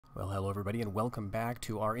Well, hello everybody, and welcome back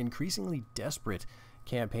to our increasingly desperate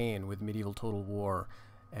campaign with Medieval Total War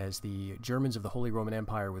as the Germans of the Holy Roman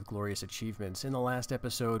Empire with glorious achievements. In the last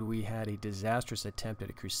episode, we had a disastrous attempt at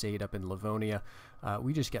a crusade up in Livonia.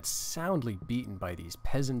 We just got soundly beaten by these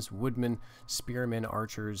peasants, woodmen, spearmen,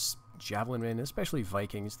 archers, javelin men, especially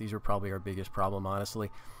Vikings. These are probably our biggest problem,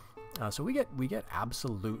 honestly. So we get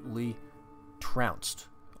absolutely trounced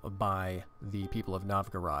by the people of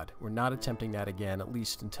Novgorod. We're not attempting that again, at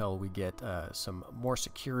least until we get some more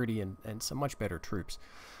security and some much better troops.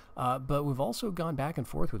 But we've also gone back and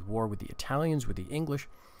forth with war with the Italians, with the English.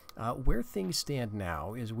 Where things stand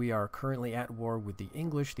now is we are currently at war with the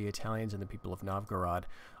English, the Italians, and the people of Novgorod.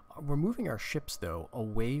 We're moving our ships, though,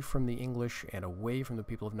 away from the English and away from the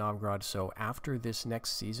people of Novgorod, so after this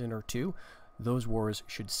next season or two, those wars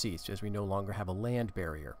should cease as we no longer have a land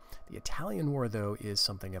barrier. The Italian war, though, is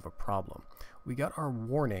something of a problem. We got our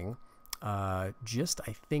warning just,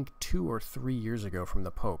 I think, 2 or 3 years ago from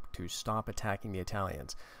the Pope to stop attacking the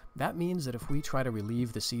Italians. That means that if we try to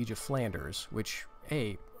relieve the siege of Flanders, which,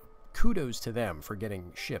 kudos to them for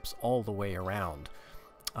getting ships all the way around.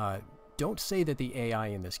 Don't say that the AI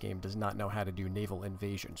in this game does not know how to do naval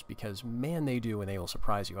invasions, because, man, they do, and they will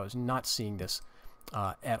surprise you. I was not seeing this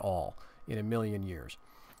at all in a million years.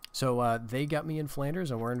 So they got me in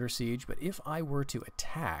Flanders and we're under siege, but if I were to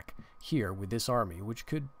attack here with this army, which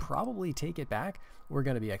could probably take it back, we're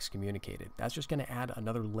going to be excommunicated. That's just going to add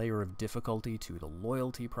another layer of difficulty to the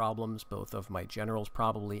loyalty problems, both of my generals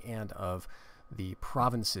probably and of the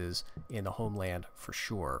provinces in the homeland for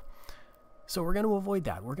sure. So we're going to avoid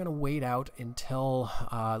that. We're going to wait out until,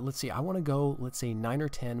 let's see, I want to go, let's say 9 or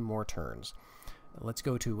 10 more turns. Let's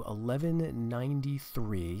go to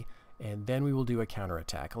 1193, and then we will do a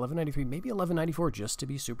counterattack. 1193, maybe 1194, just to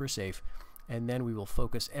be super safe, and then we will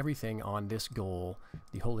focus everything on this goal,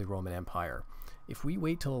 the Holy Roman Empire. If we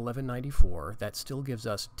wait till 1194, that still gives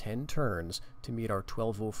us 10 turns to meet our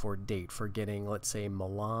 1204 date for getting, let's say,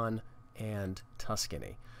 Milan and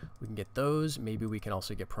Tuscany. We can get those. Maybe we can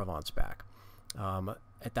also get Provence back.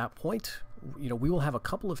 At that point, you know, we will have a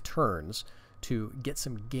couple of turns to get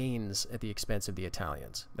some gains at the expense of the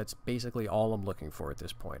Italians. That's basically all I'm looking for at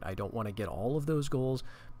this point. I don't want to get all of those goals,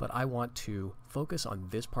 but I want to focus on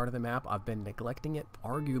this part of the map. I've been neglecting it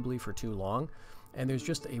arguably for too long, and there's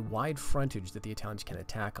just a wide frontage that the Italians can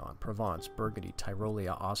attack on. Provence, Burgundy,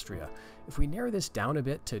 Tyrolia, Austria. If we narrow this down a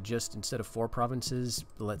bit to just, instead of 4 provinces,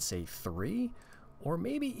 let's say 3, or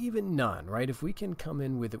maybe even none, right? If we can come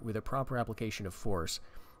in with a proper application of force,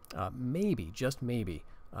 maybe, just maybe,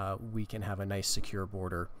 we can have a nice secure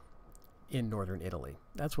border in northern Italy.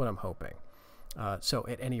 That's what I'm hoping. So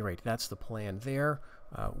at any rate, that's the plan there.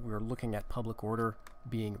 We're looking at public order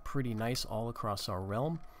being pretty nice all across our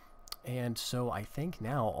realm. And so I think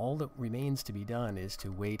now all that remains to be done is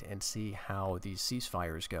to wait and see how these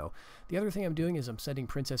ceasefires go. The other thing I'm doing is I'm sending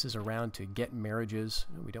princesses around to get marriages.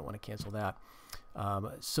 We don't want to cancel that.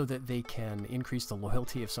 So that they can increase the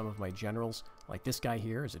loyalty of some of my generals. Like this guy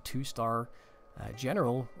here is a 2-star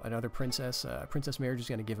general. Another princess marriage is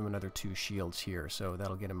going to give him another 2 shields here. So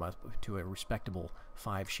that'll get him up to a respectable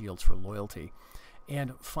 5 shields for loyalty.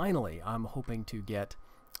 And finally, I'm hoping to get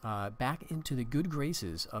back into the good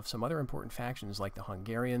graces of some other important factions like the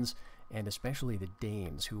Hungarians and especially the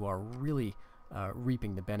Danes, who are really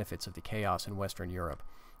reaping the benefits of the chaos in Western Europe.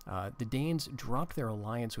 The Danes dropped their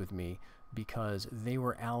alliance with me because they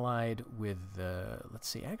were allied with the, let's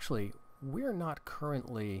see, actually, we're not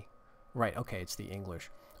currently, right, okay, it's the English.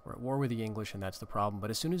 We're at war with the English, and that's the problem. But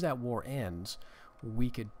as soon as that war ends, we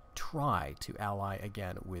could try to ally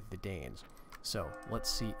again with the Danes. So let's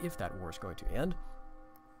see if that war is going to end.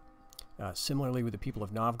 Similarly with the people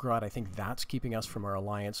of Novgorod, I think that's keeping us from our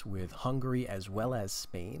alliance with Hungary as well as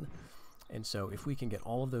Spain. And so if we can get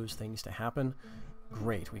all of those things to happen,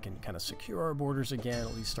 great. We can kind of secure our borders again,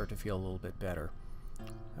 at least start to feel a little bit better.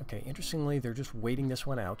 Okay, interestingly, they're just waiting this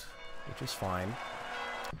one out, which is fine.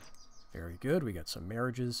 Very good. We got some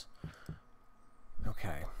marriages.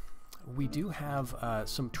 Okay. We do have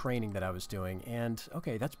some training that I was doing, and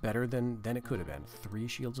okay, that's better than it could have been. 3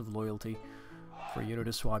 shields of loyalty for unit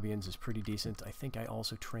of Swabians is pretty decent. I think I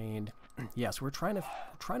also trained. Yes, we're trying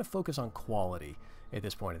to focus on quality at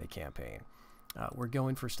this point of the campaign. We're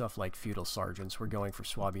going for stuff like feudal sergeants. We're going for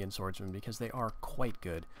Swabian swordsmen because they are quite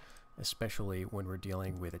good, especially when we're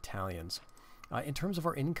dealing with Italians. In terms of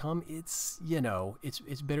our income, it's, you know,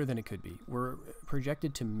 it's better than it could be. We're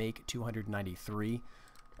projected to make 293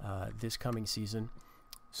 this coming season,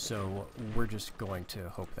 so we're just going to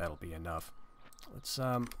hope that'll be enough. Let's see.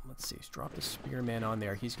 Let's drop the spearman on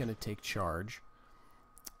there. He's going to take charge,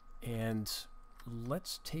 and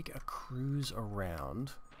let's take a cruise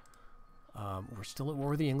around. We're still at war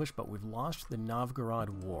with the English, but we've lost the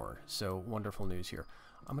Novgorod War. So wonderful news here.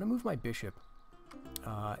 I'm going to move my bishop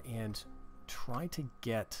and try to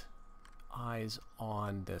get eyes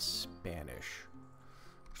on the Spanish.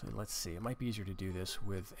 Actually, let's see. It might be easier to do this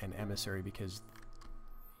with an emissary because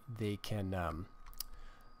they can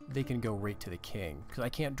go right to the king. Because I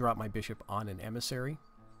can't drop my bishop on an emissary.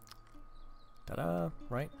 Ta-da!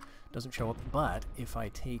 Right? Doesn't show up. But if I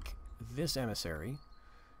take this emissary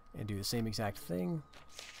and do the same exact thing,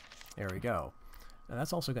 there we go. Now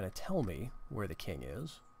that's also going to tell me where the king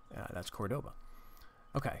is. That's Cordoba.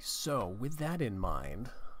 Okay, so with that in mind,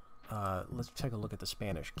 let's take a look at the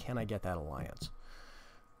Spanish. Can I get that alliance?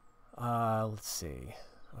 Let's see.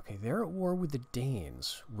 Okay, they're at war with the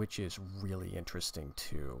Danes, which is really interesting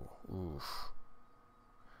too. Oof.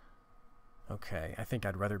 Okay, I think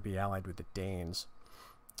I'd rather be allied with the Danes.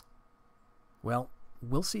 Well,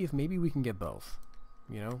 we'll see if maybe we can get both.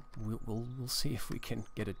 You know, we'll see if we can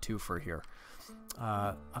get a twofer here.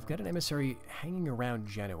 I've got an emissary hanging around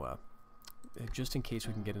Genoa, just in case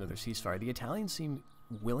we can get another ceasefire. The Italians seem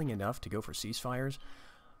willing enough to go for ceasefires,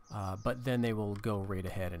 but then they will go right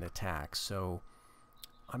ahead and attack. So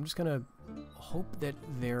I'm just going to hope that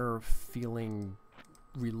they're feeling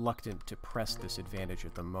reluctant to press this advantage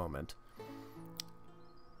at the moment.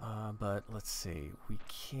 But let's see. We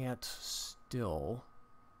can't still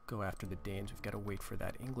go after the Danes. We've got to wait for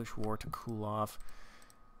that English war to cool off.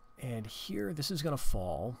 And here, this is going to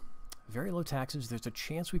fall. Very low taxes. There's a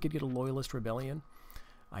chance we could get a loyalist rebellion.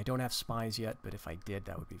 I don't have spies yet, but if I did,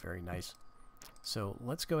 that would be very nice. So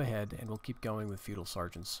let's go ahead and we'll keep going with feudal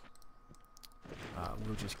sergeants.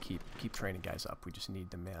 We'll just keep training guys up. We just need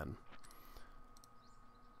the men.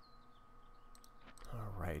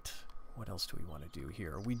 All right. What else do we want to do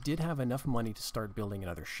here? We did have enough money to start building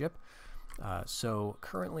another ship. So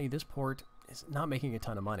currently this port is not making a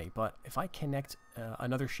ton of money, but if I connect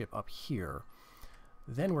another ship up here,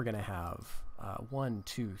 then we're going to have 1,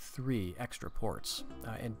 2, 3 extra ports.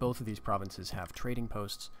 And both of these provinces have trading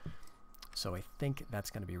posts. So I think that's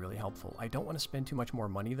going to be really helpful. I don't want to spend too much more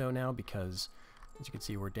money though now because, as you can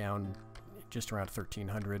see, we're down just around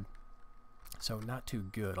 1,300. So not too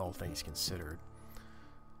good, all things considered.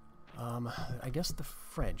 I guess the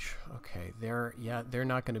French, okay, they're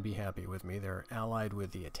not going to be happy with me. They're allied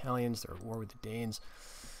with the Italians. They're at war with the Danes.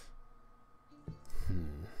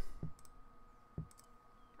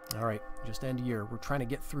 All right, just end year. We're trying to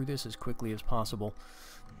get through this as quickly as possible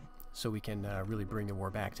so we can really bring the war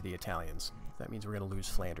back to the Italians. That means we're going to lose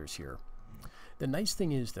Flanders here. The nice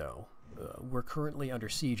thing is, though, we're currently under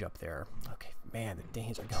siege up there. Okay, man, the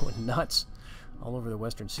Danes are going nuts all over the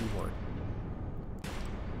western seaboard.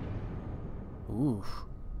 Ooh.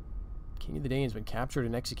 King of the Danes been captured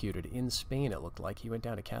and executed in Spain, it looked like. He went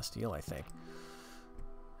down to Castile, I think.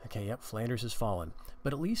 Okay, yep, Flanders has fallen.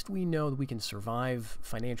 But at least we know that we can survive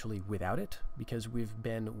financially without it, because we've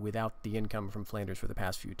been without the income from Flanders for the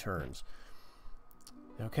past few turns.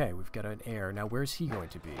 Okay, we've got an heir. Now, where's he going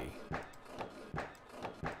to be?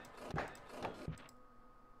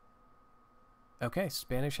 Okay,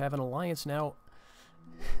 Spanish have an alliance now.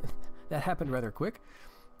 That happened rather quick.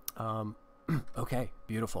 Okay,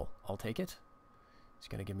 beautiful. I'll take it. He's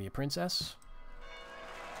going to give me a princess.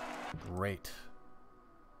 Great.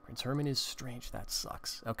 Prince Herman is strange. That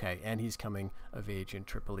sucks. Okay, and he's coming of age in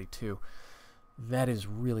Tripoli too. That is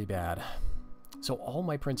really bad. So all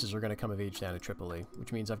my princes are going to come of age down to Tripoli,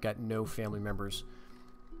 which means I've got no family members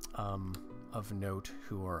of note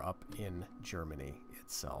who are up in Germany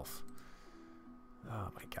itself.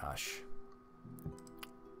 Oh my gosh.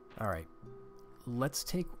 All right. Let's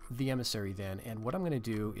take the emissary then, and what I'm going to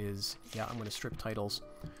do is, I'm going to strip titles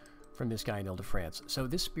from this guy in Ile-de-France. So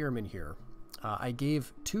this spearman here, I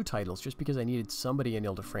gave 2 titles just because I needed somebody in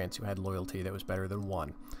Ile-de-France who had loyalty that was better than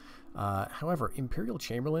 1. However, Imperial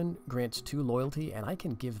Chamberlain grants 2 loyalty, and I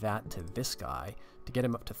can give that to this guy to get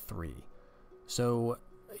him up to 3. So,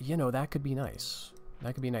 you know, that could be nice.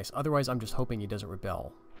 That could be nice. Otherwise, I'm just hoping he doesn't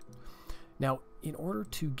rebel. Now, in order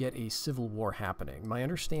to get a civil war happening, my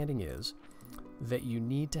understanding is that you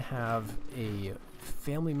need to have a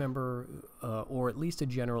family member or at least a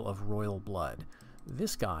general of royal blood.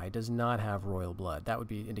 This guy does not have royal blood. That would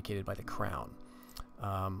be indicated by the crown.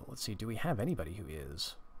 Let's see, do we have anybody who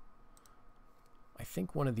is? I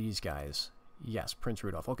think one of these guys. Yes, Prince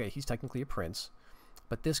Rudolph. Okay, he's technically a prince,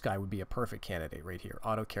 but this guy would be a perfect candidate right here.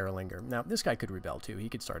 Otto Karolinger. Now, this guy could rebel too. He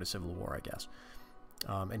could start a civil war, I guess.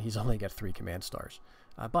 And he's only got 3 command stars.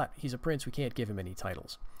 But he's a prince. We can't give him any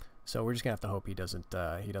titles. So we're just gonna have to hope he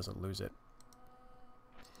doesn't lose it.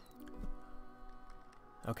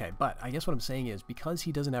 Okay, but I guess what I'm saying is, because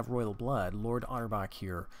he doesn't have royal blood, Lord Otterbach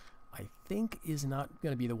here I think is not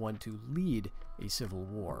going to be the one to lead a civil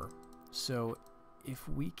war. So if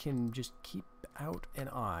we can just keep out an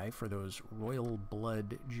eye for those royal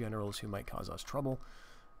blood generals who might cause us trouble,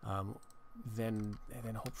 then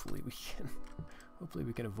hopefully we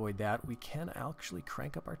can avoid that. We can actually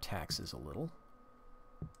crank up our taxes a little.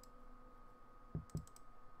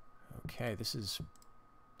 Okay, this is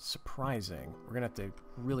surprising. We're gonna have to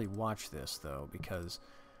really watch this though, because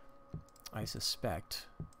I suspect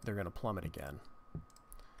they're gonna plummet again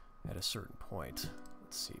at a certain point.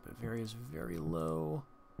 Let's see, Bavaria is very low.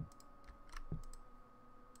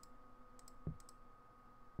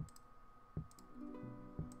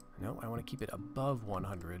 No, I want to keep it above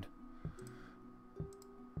 100.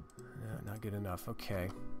 Not good enough. Okay.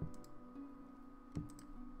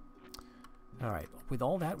 Alright, with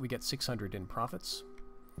all that, we get 600 in profits.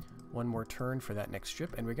 One more turn for that next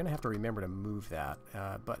ship, and we're going to have to remember to move that.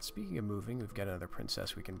 But speaking of moving, we've got another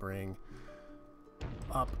princess we can bring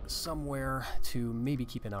up somewhere to maybe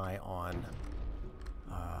keep an eye on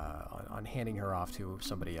handing her off to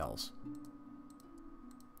somebody else.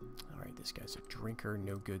 Alright, this guy's a drinker,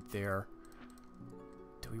 no good there.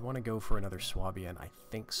 Do we want to go for another Swabian? I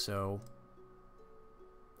think so.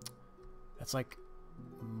 That's like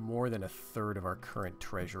more than a third of our current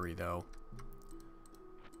treasury, though.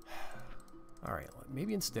 Alright,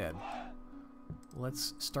 maybe instead,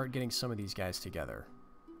 let's start getting some of these guys together.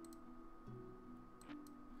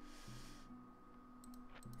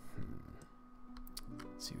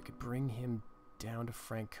 Let's see, we could bring him down to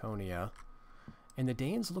Franconia. And the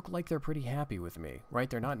Danes look like they're pretty happy with me, right?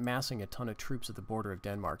 They're not massing a ton of troops at the border of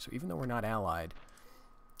Denmark, so even though we're not allied,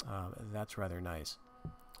 that's rather nice.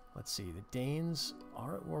 Let's see, the Danes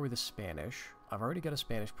are at war with the Spanish. I've already got a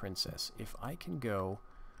Spanish princess. If I can go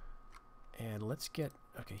and let's get...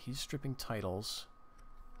 Okay, he's stripping titles.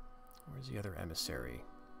 Where's the other emissary?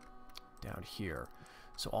 Down here.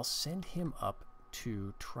 So I'll send him up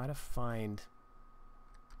to try to find...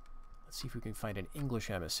 Let's see if we can find an English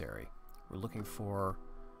emissary. We're looking for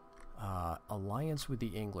alliance with the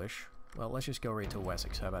English. Well, let's just go right to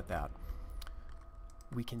Wessex. How about that?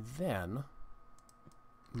 We can then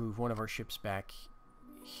move one of our ships back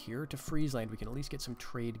here to Friesland. We can at least get some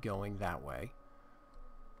trade going that way.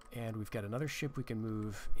 And we've got another ship we can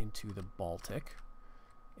move into the Baltic.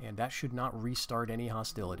 And that should not restart any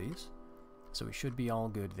hostilities. So we should be all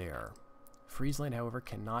good there. Friesland, however,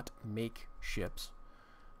 cannot make ships.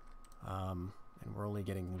 And we're only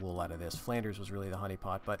getting wool out of this. Flanders was really the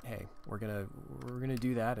honeypot, but hey, we're gonna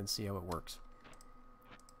do that and see how it works.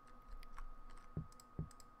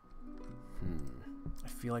 I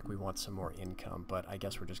feel like we want some more income, but I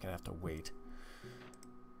guess we're just gonna have to wait.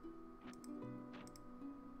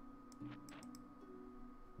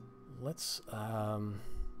 Let's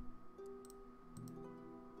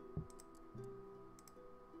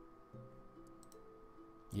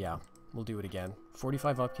yeah, we'll do it again.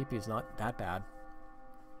 45 upkeep is not that bad.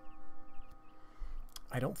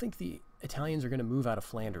 I don't think the Italians are going to move out of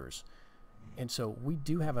Flanders. And so we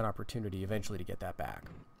do have an opportunity eventually to get that back.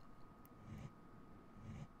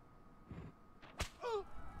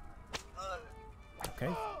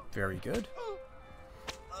 Okay, very good.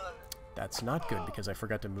 That's not good because I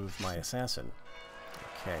forgot to move my assassin.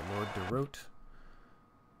 Okay, Lord de Rote.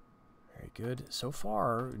 Very good. So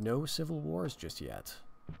far, no civil wars just yet.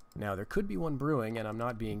 Now, there could be one brewing, and I'm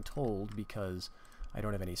not being told because I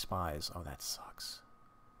don't have any spies. Oh, that sucks.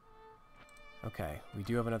 Okay, we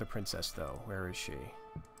do have another princess, though. Where is she?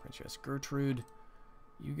 Princess Gertrude.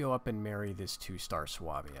 You go up and marry this 2-star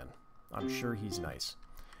Swabian. I'm sure he's nice.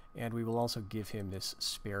 And we will also give him this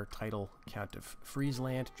spare title, Count of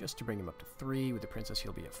Friesland, just to bring him up to 3. With the princess,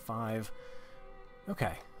 he'll be at 5.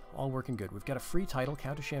 Okay, all working good. We've got a free title,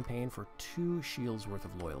 Count of Champagne, for 2 shields worth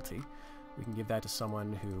of loyalty. We can give that to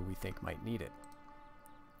someone who we think might need it.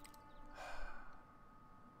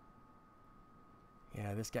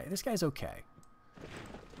 Yeah, this guy's okay.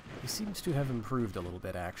 He seems to have improved a little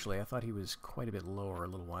bit, actually. I thought he was quite a bit lower a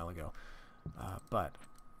little while ago. But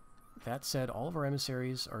that said, all of our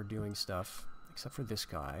emissaries are doing stuff, except for this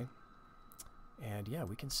guy. And yeah,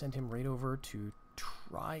 we can send him right over to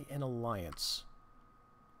try an alliance.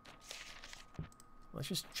 Let's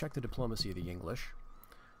just check the diplomacy of the English.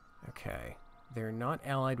 Okay, they're not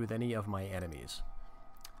allied with any of my enemies.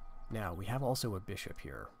 Now, we have also a bishop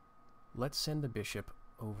here. Let's send the bishop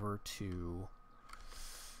over to,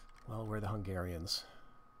 well, where are the Hungarians?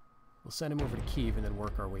 We'll send him over to Kiev and then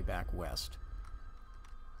work our way back west.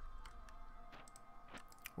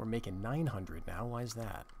 We're making 900 now. Why is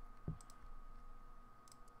that?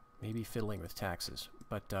 Maybe fiddling with taxes.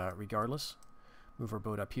 But regardless, Move our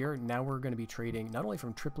boat up here. Now we're going to be trading not only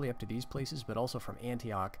from Tripoli up to these places, but also from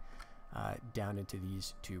Antioch down into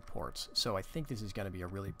these two ports. So I think this is going to be a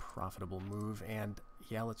really profitable move. And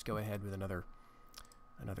yeah, let's go ahead with another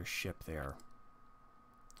ship there.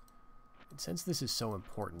 And since this is so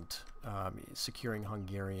important, securing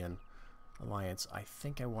Hungarian alliance, I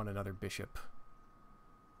think I want another bishop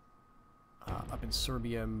up in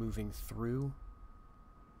Serbia moving through.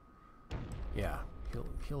 Yeah,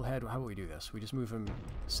 he'll head. How about we do this? We just move him,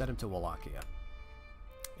 set him to Wallachia.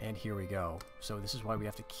 And here we go. So this is why we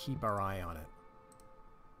have to keep our eye on it.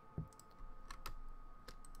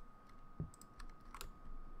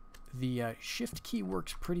 The shift key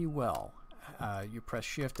works pretty well. You press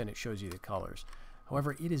shift and it shows you the colors.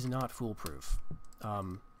 However, it is not foolproof.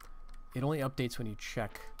 It only updates when you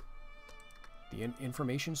check the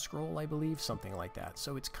information scroll, I believe, something like that.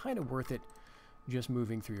 So it's kind of worth it just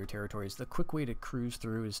moving through your territories. The quick way to cruise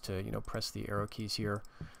through is to, press the arrow keys here,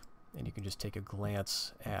 and you can just take a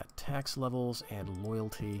glance at tax levels and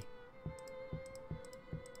loyalty.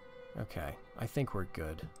 Okay, I think we're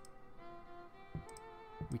good.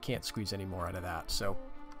 We can't squeeze any more out of that, so...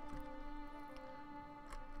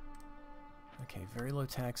 Okay, very low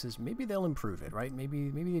taxes. Maybe they'll improve it, right? Maybe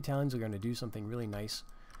the Italians are going to do something really nice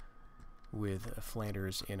with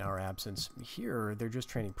Flanders in our absence. Here, they're just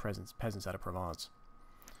training peasants out of Provence.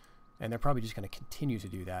 And they're probably just going to continue to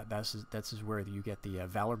do that. That's where you get the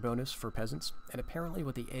valor bonus for peasants. And apparently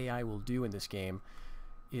what the AI will do in this game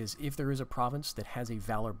is if there is a province that has a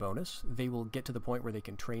valor bonus, they will get to the point where they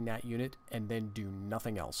can train that unit and then do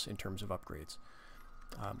nothing else in terms of upgrades.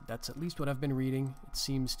 That's at least what I've been reading. It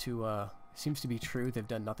seems to be true. They've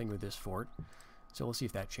done nothing with this fort. So we'll see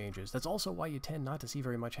if that changes. That's also why you tend not to see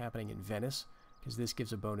very much happening in Venice, because this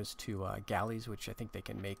gives a bonus to galleys, which I think they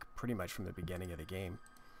can make pretty much from the beginning of the game.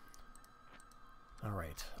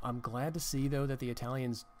 Alright, I'm glad to see, though, that the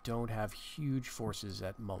Italians don't have huge forces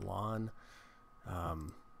at Milan.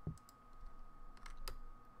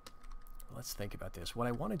 Let's think about this. What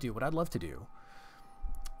I want to do, what I'd love to do,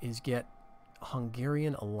 is get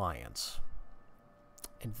Hungarian alliance.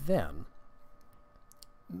 And then,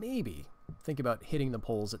 maybe, think about hitting the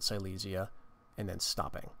Poles at Silesia and then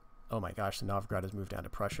stopping. Oh my gosh, the Novgorod has moved down to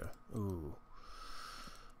Prussia. Ooh.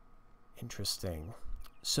 Interesting.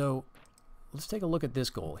 So, let's take a look at this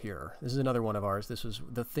goal here. This is another one of ours. This was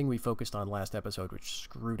the thing we focused on last episode, which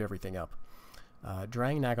screwed everything up.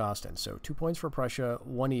 Drang Osten. So 2 points for Prussia,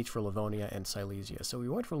 1 each for Livonia and Silesia. So we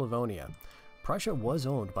went for Livonia. Prussia was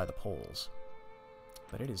owned by the Poles,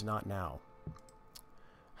 but it is not now.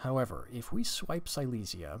 However, if we swipe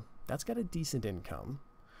Silesia, that's got a decent income.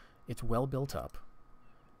 It's well built up.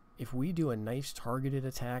 If we do a nice targeted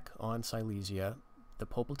attack on Silesia, the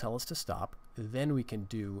Pope will tell us to stop. Then we can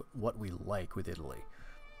do what we like with Italy.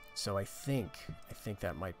 So I think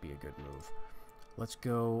that might be a good move. Let's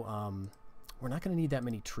go. We're not going to need that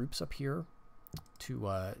many troops up here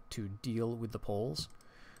to deal with the Poles.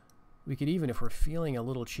 We could even, if we're feeling a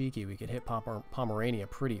little cheeky, we could hit Pomerania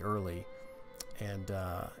pretty early and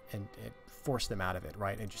force them out of it,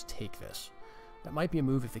 right? And just take this. That might be a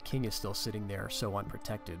move if the king is still sitting there so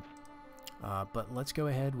unprotected. But let's go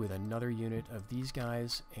ahead with another unit of these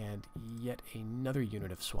guys and yet another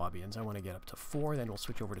unit of Swabians. I want to get up to 4, then we'll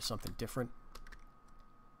switch over to something different.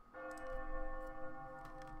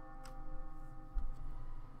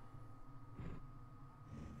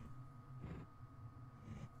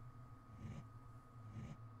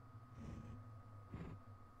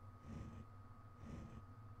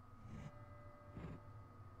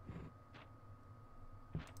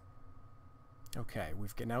 Okay,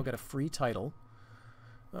 we've now got a free title.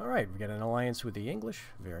 Alright, we've got an alliance with the English.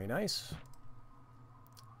 Very nice.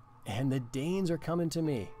 And the Danes are coming to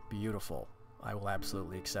me. Beautiful. I will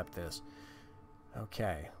absolutely accept this.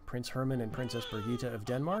 Okay, Prince Herman and Princess Birgitta of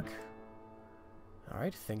Denmark.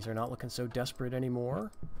 Alright, things are not looking so desperate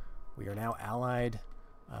anymore. We are now allied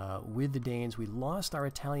with the Danes. We lost our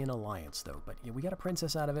Italian alliance, though, but yeah, we got a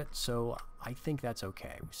princess out of it, so I think that's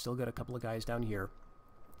okay. We still got a couple of guys down here.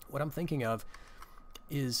 What I'm thinking of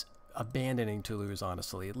is abandoning Toulouse,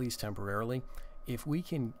 honestly, at least temporarily. If we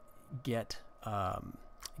can get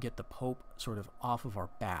the Pope sort of off of our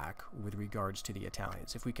back with regards to the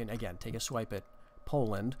Italians, if we can, again, take a swipe at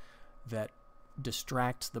Poland that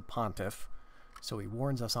distracts the Pontiff, so he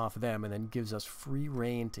warns us off them and then gives us free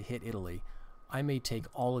reign to hit Italy, I may take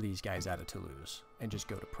all of these guys out of Toulouse and just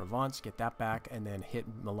go to Provence, get that back, and then hit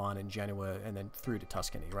Milan and Genoa, and then through to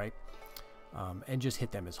Tuscany, right? And just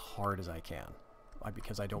hit them as hard as I can,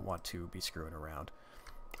 because I don't want to be screwing around.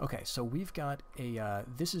 Okay, so we've got a,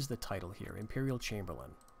 this is the title here, Imperial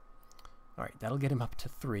Chamberlain. Alright, that'll get him up to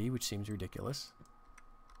 3, which seems ridiculous.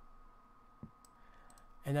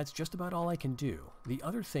 And that's just about all I can do. The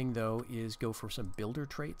other thing, though, is go for some builder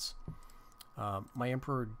traits. My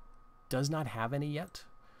Emperor does not have any yet.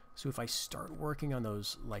 So if I start working on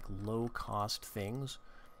those like low-cost things,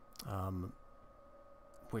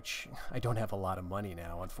 which I don't have a lot of money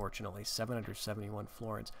now, unfortunately, 771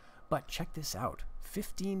 florins. But check this out.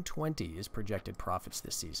 1520 is projected profits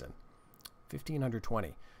this season.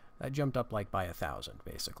 1520. That jumped up like by 1,000,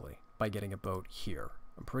 basically, by getting a boat here.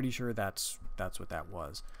 I'm pretty sure that's what that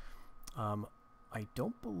was. I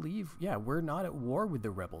don't believe... Yeah, we're not at war with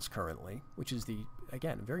the rebels currently, which is the,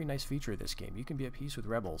 again, very nice feature of this game. You can be at peace with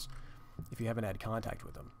rebels if you haven't had contact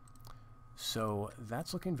with them. So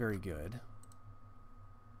that's looking very good.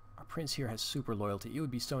 Our prince here has super loyalty. It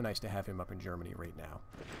would be so nice to have him up in Germany right now.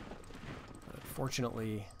 But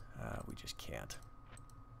unfortunately, we just can't.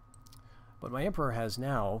 But my emperor has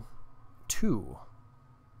now 2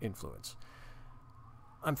 influence.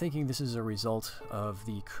 I'm thinking this is a result of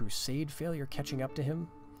the crusade failure catching up to him,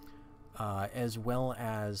 as well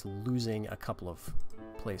as losing a couple of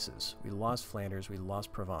places. We lost Flanders, we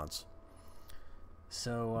lost Provence.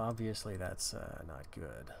 So obviously that's not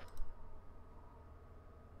good.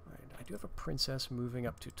 Right, I do have a princess moving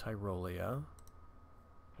up to Tyrolia.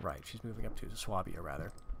 Right, she's moving up to Swabia,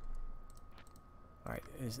 rather. Alright,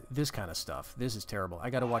 this kind of stuff. This is terrible.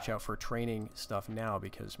 I gotta watch out for training stuff now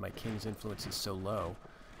because my king's influence is so low.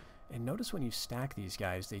 And notice when you stack these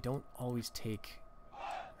guys, they don't always take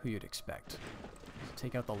who you'd expect. So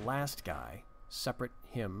take out the last guy, separate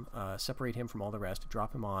him from all the rest,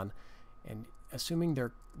 drop him on, and assuming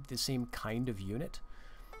they're the same kind of unit,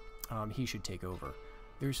 he should take over.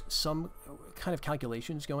 There's some kind of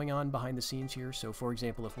calculations going on behind the scenes here. So, for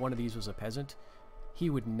example, if one of these was a peasant, he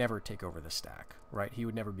would never take over the stack, right? He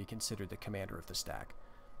would never be considered the commander of the stack.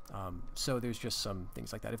 So there's just some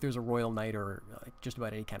things like that. If there's a royal knight or just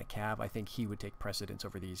about any kind of cav, I think he would take precedence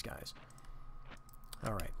over these guys.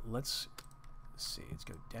 All right, let's see. Let's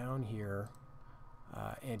go down here.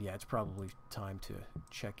 And yeah, it's probably time to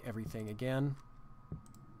check everything again.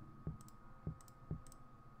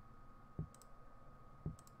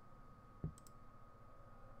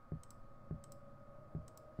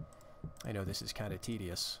 I know this is kind of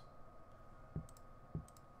tedious.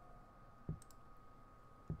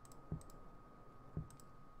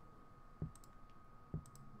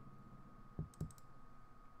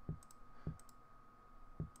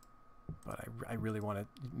 But I really want to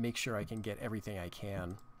make sure I can get everything I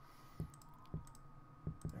can.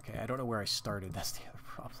 Okay, I don't know where I started. That's the other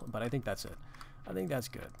problem. But I think that's it. I think that's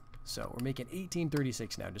good. So we're making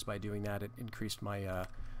 1836 now just by doing that. It increased my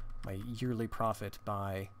my yearly profit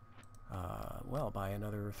by... well, by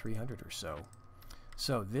another 300 or so.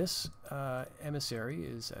 So this emissary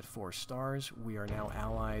is at 4 stars. We are now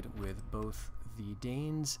allied with both the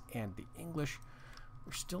Danes and the English.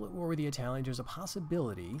 We're still at war with the Italians. There's a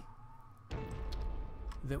possibility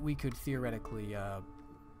that we could theoretically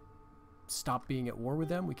stop being at war with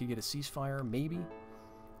them. We could get a ceasefire, maybe.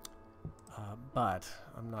 But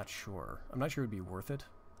I'm not sure. I'm not sure it would be worth it.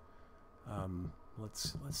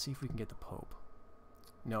 Let's see if we can get the Pope.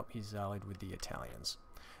 Nope, he's allied with the Italians.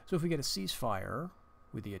 So if we get a ceasefire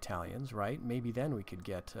with the Italians, right, maybe then we could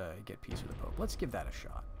get peace with the Pope. Let's give that a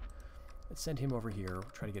shot. Let's send him over here,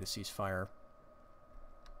 try to get a ceasefire.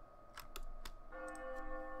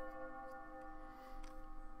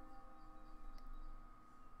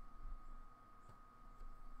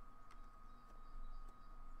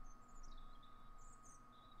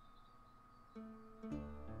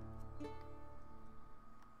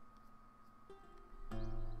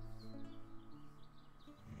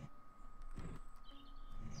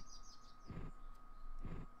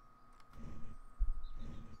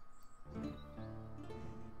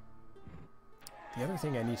 The other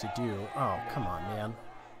thing I need to do... Oh, come on, man.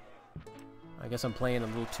 I guess I'm playing a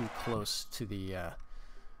little too close to the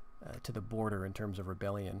border in terms of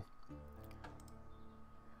rebellion.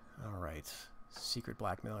 Alright. Secret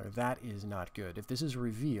blackmailer. That is not good. If this is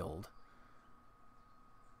revealed,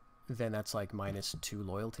 then that's like -2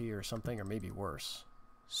 loyalty or something, or maybe worse.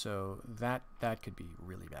 So that could be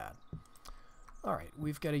really bad. Alright,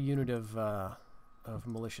 we've got a unit of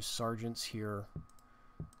malicious sergeants here.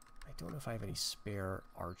 I don't know if I have any spare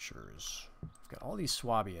archers. I've got all these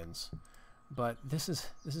Swabians, but this is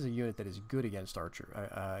a unit that is good against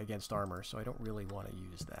against armor, so I don't really want to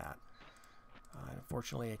use that.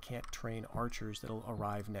 Unfortunately, I can't train archers that'll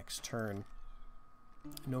arrive next turn.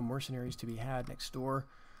 No mercenaries to be had next door.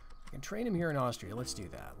 I can train them here in Austria. Let's do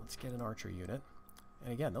that. Let's get an archer unit.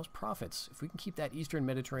 And again, those profits, if we can keep that Eastern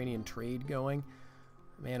Mediterranean trade going,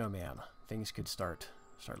 man, oh man, things could start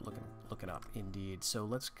looking up indeed. So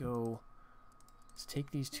let's go Let's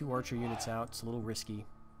take these 2 archer units out. It's a little risky.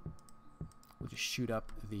 We'll just shoot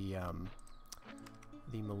up the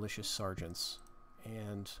malicious sergeants.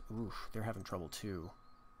 And, oof, they're having trouble too.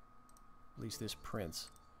 At least this prince.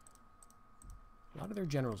 A lot of their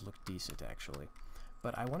generals look decent, actually.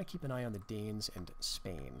 But I want to keep an eye on the Danes and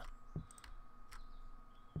Spain.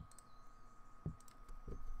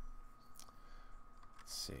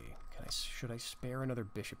 Let's see. Should I spare another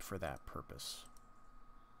bishop for that purpose?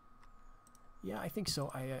 Yeah, I think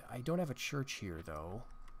so. I don't have a church here, though.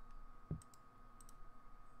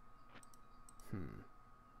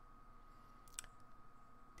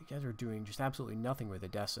 You guys are doing just absolutely nothing with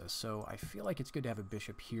Edessa, so I feel like it's good to have a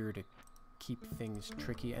bishop here to keep things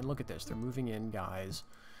tricky. And look at this. They're moving in, guys,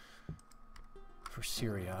 for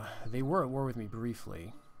Syria. They were at war with me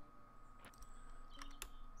briefly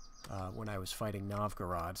when I was fighting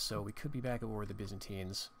Novgorod, so we could be back at war with the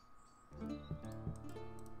Byzantines.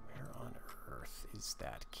 Where on earth is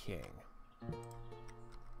that king?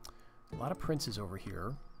 A lot of princes over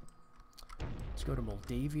here. Let's go to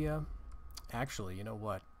Moldavia. Actually, you know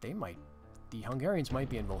what? The Hungarians might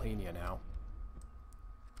be in Volhynia now.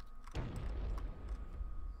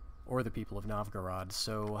 Or the people of Novgorod,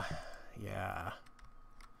 so, yeah.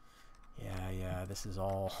 Yeah, this is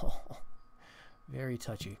all very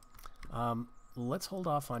touchy. Let's hold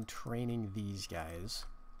off on training these guys,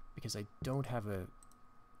 because I don't have a...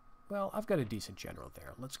 Well, I've got a decent general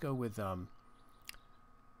there. Let's go with some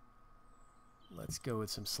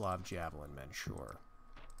Slav javelin men, sure.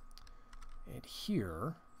 And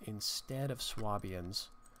here, instead of Swabians,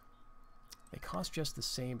 they cost just the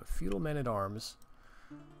same, but feudal men-at-arms.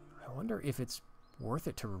 I wonder if it's worth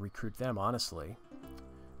it to recruit them, honestly.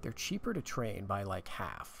 They're cheaper to train by like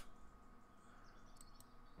half.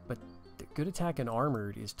 But the good attack and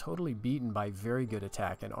armored is totally beaten by very good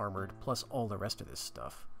attack and armored, plus all the rest of this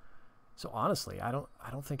stuff. So honestly, I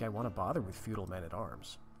don't think I want to bother with feudal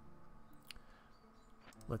men-at-arms.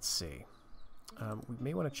 Let's see. We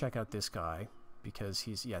may want to check out this guy, because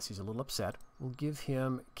he's a little upset. We'll give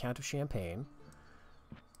him Count of Champagne.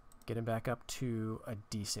 Get him back up to a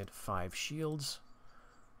decent 5 shields.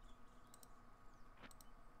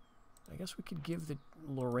 I guess we could give the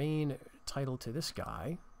Lorraine title to this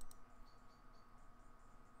guy.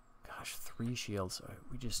 Gosh, 3 shields.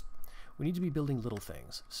 We need to be building little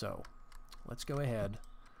things. So let's go ahead.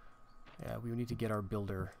 We need to get our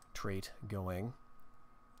builder trait going.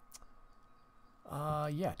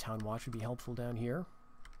 Yeah, Town Watch would be helpful down here.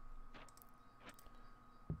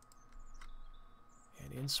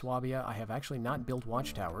 And in Swabia, I have actually not built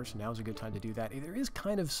watchtowers, so now's a good time to do that. There is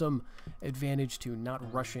kind of some advantage to not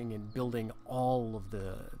rushing and building all of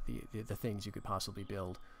the things you could possibly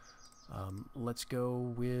build. Let's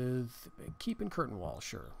go with Keep and Curtain Wall,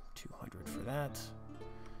 sure. 200 for that.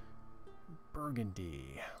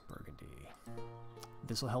 Burgundy.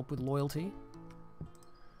 This will help with loyalty.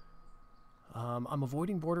 I'm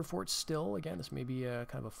avoiding border forts still. Again, this may be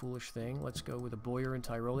kind of a foolish thing. Let's go with a Boyar in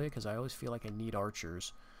Tyrolia, because I always feel like I need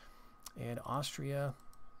archers. And Austria,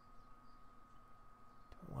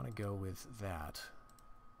 don't want to go with that.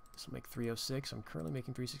 This will make 306. I'm currently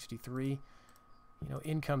making 363. You know,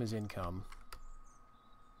 income is income.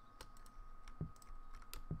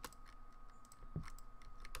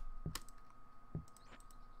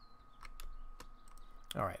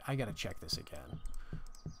 All right, I got to check this again.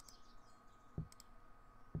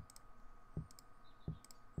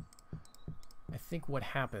 I think what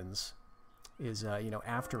happens is, you know,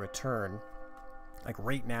 after a turn, like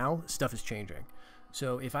right now, stuff is changing.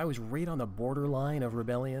 So if I was right on the borderline of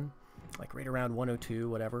rebellion, like right around 102,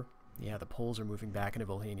 whatever, yeah, the Poles are moving back into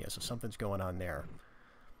Volhynia, so something's going on there.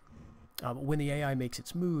 When the AI makes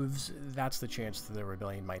its moves, that's the chance that the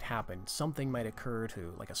rebellion might happen. Something might occur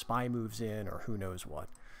to, like a spy moves in, or who knows what.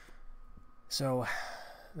 So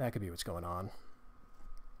that could be what's going on.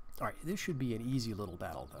 All right, this should be an easy little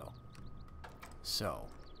battle, though. So,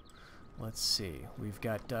 let's see. We've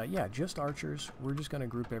got, yeah, just archers. We're just going to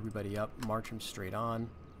group everybody up, march them straight on.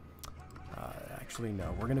 Actually,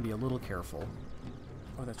 no, we're going to be a little careful.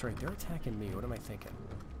 Oh, that's right, they're attacking me. What am I thinking?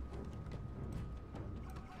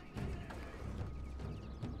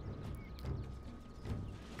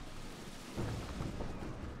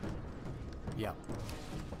 Yeah.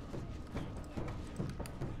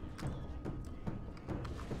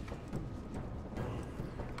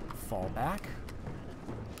 Fall back.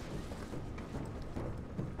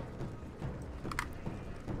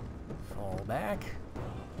 Fall back.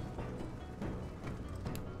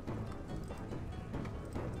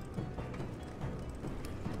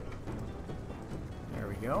 There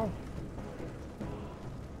we go.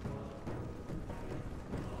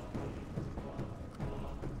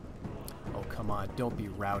 come on, don't be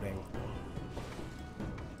routing.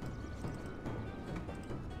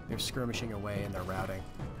 They're skirmishing away and they're routing.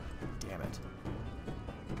 Damn it.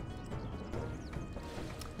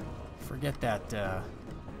 Forget that, the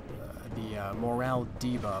morale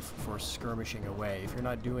debuff for skirmishing away. If you're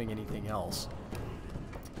not doing anything else,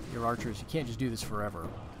 your archers, you can't just do this forever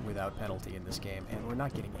without penalty in this game. And we're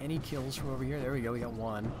not getting any kills from over here. There we go, we got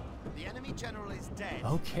one. The enemy general is dead.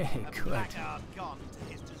 Okay, good. Blackguard gone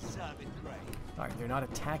to his deserved grave. Alright, they're not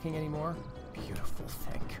attacking anymore. Beautiful,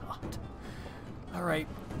 thank God. Alright,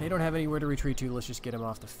 they don't have anywhere to retreat to. Let's just get them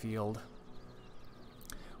off the field.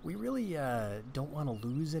 We really don't want to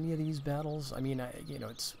lose any of these battles. I mean, you know,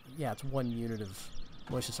 it's one unit of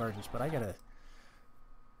militia sergeants, but I gotta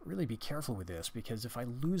really be careful with this, because if I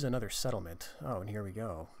lose another settlement... Oh, and here we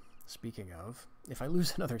go. Speaking of, if I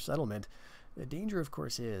lose another settlement, the danger, of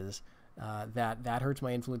course, is that hurts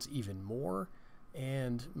my influence even more,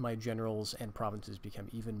 and my generals and provinces become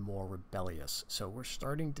even more rebellious. So we're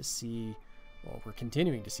starting to see, well, we're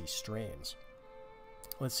continuing to see strains.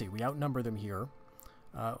 Let's see, we outnumber them here.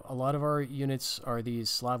 A lot of our units are these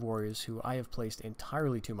Slav warriors who I have placed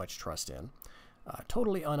entirely too much trust in.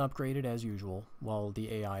 Totally unupgraded as usual, while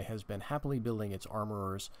the AI has been happily building its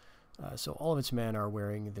armorers. So all of its men are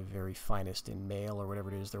wearing the very finest in mail, or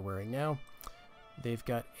whatever it is they're wearing now. They've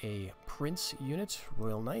got a prince unit,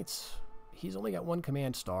 Royal Knights. He's only got one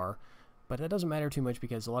command star, but that doesn't matter too much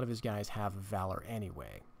because a lot of his guys have valor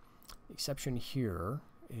anyway. The exception here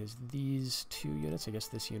is these two units, I guess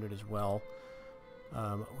this unit as well.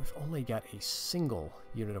 We've only got a single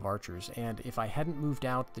unit of archers, and if I hadn't moved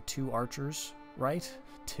out the two archers, right,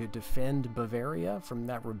 to defend Bavaria from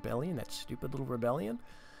that rebellion, that stupid little rebellion,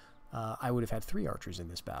 I would have had 3 archers in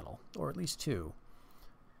this battle, or at least 2.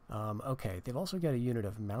 Okay, they've also got a unit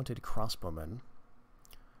of mounted crossbowmen,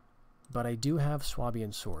 but I do have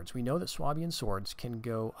Swabian swords. We know that Swabian swords can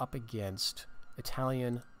go up against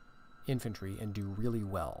Italian infantry and do really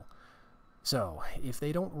well. So, if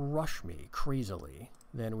they don't rush me crazily,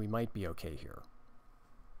 then we might be okay here.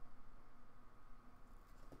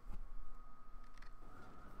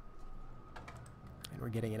 And we're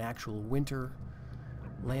getting an actual winter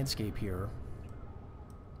landscape here.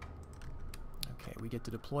 Okay, we get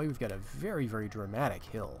to deploy. We've got a very, very dramatic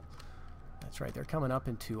hill. That's right, they're coming up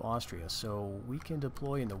into Austria, so we can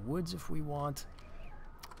deploy in the woods if we want.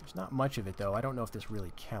 There's not much of it, though. I don't know if this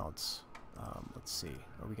really counts. Let's see.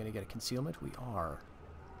 Are we going to get a concealment? We are.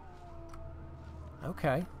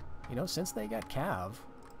 Okay. You know, since they got Cav,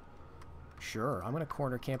 sure, I'm going to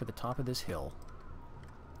corner camp at the top of this hill.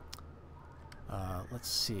 Let's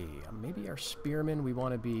see. Maybe our spearmen, we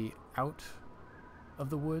want to be out of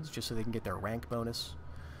the woods just so they can get their rank bonus.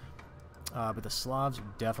 But the Slavs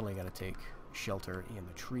are definitely going to take shelter in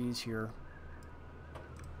the trees here.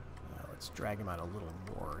 Let's drag them out a little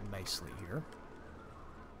more nicely here.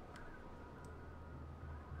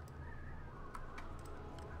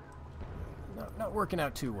 Not working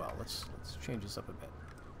out too well. Let's change this up a bit.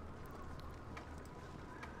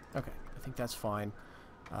 Okay, I think that's fine.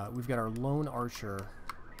 We've got our lone archer.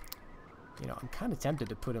 You know, I'm kind of tempted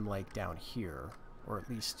to put him like down here, or at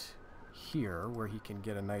least here, where he can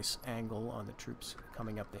get a nice angle on the troops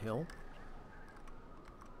coming up the hill.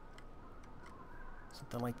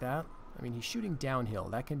 Something like that. I mean, he's shooting downhill.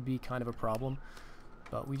 That can be kind of a problem,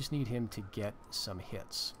 but we just need him to get some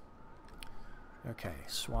hits. Okay,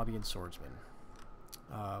 Swabian swordsman.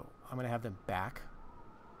 I'm going to have them back.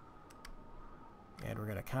 And we're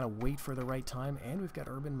going to kind of wait for the right time. And we've got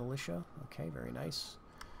urban militia. Okay, very nice.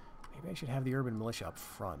 Maybe I should have the urban militia up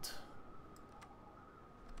front.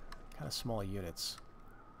 Kind of small units.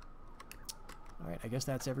 Alright, I guess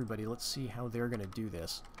that's everybody. Let's see how they're going to do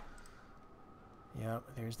this. Yeah,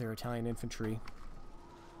 there's their Italian infantry.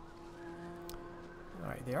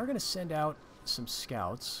 Alright, they are going to send out some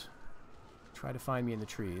scouts. Try to find me in the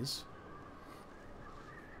trees.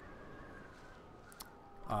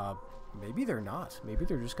 Maybe they're not. Maybe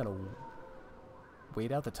they're just going to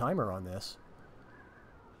wait out the timer on this.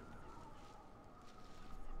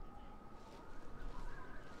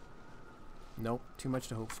 Nope, too much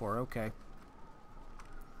to hope for. Okay.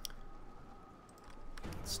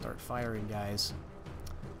 Let's start firing, guys.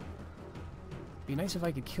 Be nice if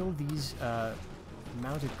I could kill these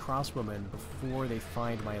mounted crossbowmen before they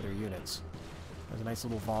find my other units. There's a nice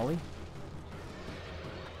little volley.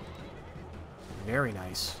 Very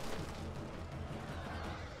nice.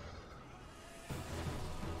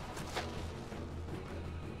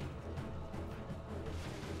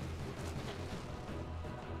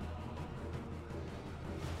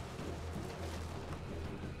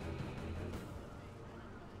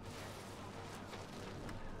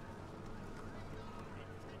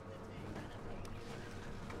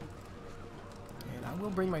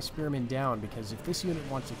 bring my spearmen down, because if this unit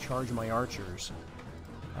wants to charge my archers,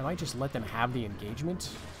 I might just let them have the engagement,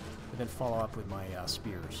 and then follow up with my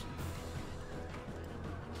spears.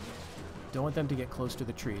 Don't want them to get close to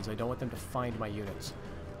the trees. I don't want them to find my units.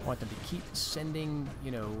 I want them to keep sending,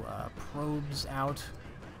 you know, probes out.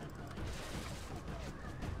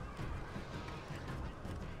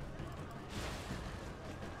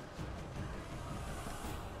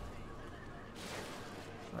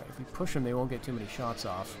 Alright, if we push them, they won't get too many shots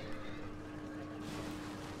off.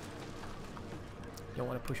 Don't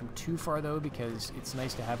want to push them too far, though, because it's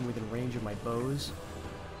nice to have them within range of my bows.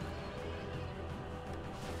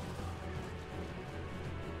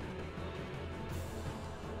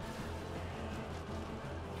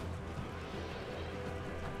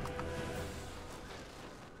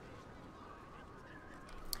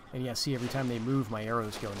 And yeah, see, every time they move, my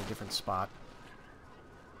arrows go in a different spot.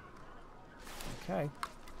 Okay.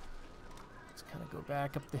 Let's kind of go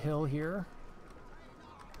back up the hill here.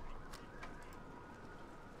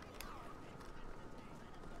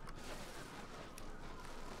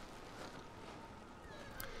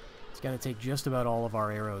 It's going to take just about all of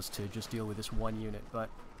our arrows to just deal with this one unit, but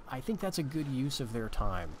I think that's a good use of their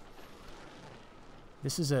time.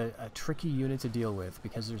 This is a tricky unit to deal with,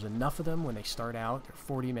 because there's enough of them when they start out, they're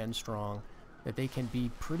 40 men strong, that they can be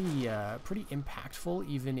pretty impactful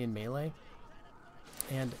even in melee.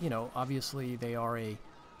 And, you know, obviously they are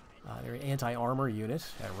they're an anti-armor unit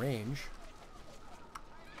at range.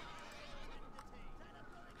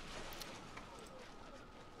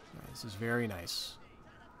 This is very nice.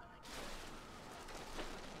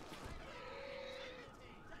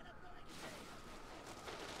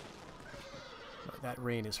 That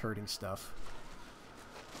rain is hurting stuff.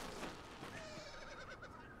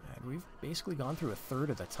 And we've basically gone through a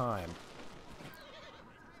third of the time.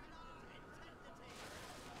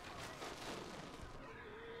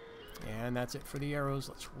 And that's it for the arrows.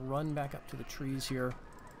 Let's run back up to the trees here.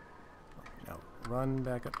 No, run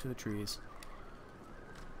back up to the trees.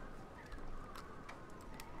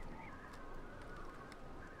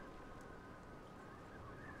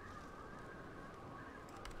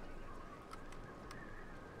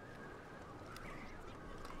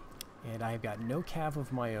 And I've got no cav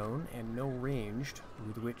of my own and no ranged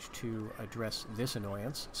with which to address this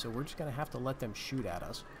annoyance, so we're just going to have to let them shoot at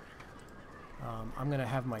us. I'm going to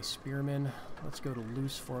have my spearmen. Let's go to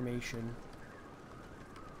loose formation.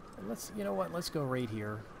 And let's, you know what, let's go right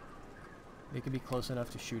here. They could be close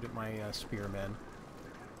enough to shoot at my spearmen.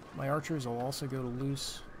 My archers will also go to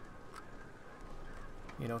loose.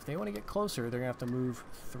 You know, if they want to get closer, they're going to have to move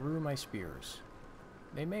through my spears.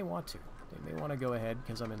 They may want to. They may want to go ahead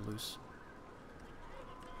because I'm in loose.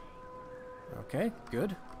 Okay,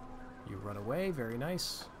 good. You run away, very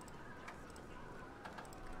nice.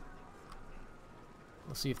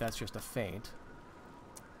 We'll see if that's just a feint.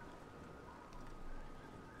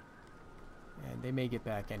 And they may get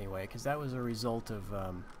back anyway, because that was a result of, you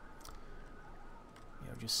know,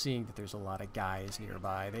 just seeing that there's a lot of guys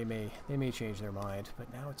nearby. They may change their mind,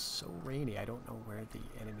 but now it's so rainy, I don't know where the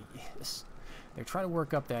enemy is. They're trying to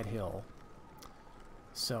work up that hill.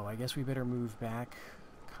 So I guess we better move back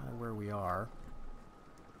kind of where we are.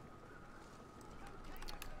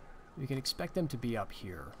 We can expect them to be up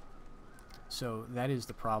here. So that is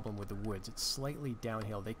the problem with the woods. It's slightly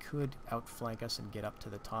downhill. They could outflank us and get up to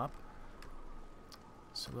the top.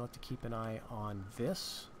 So we'll have to keep an eye on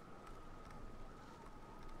this.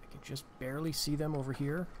 I can just barely see them over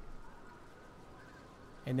here.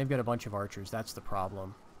 And they've got a bunch of archers. That's the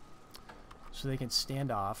problem. So they can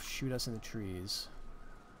stand off, shoot us in the trees.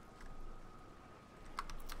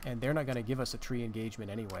 And they're not going to give us a tree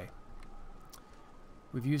engagement anyway.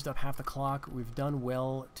 We've used up half the clock. We've done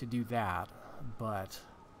well to do that, but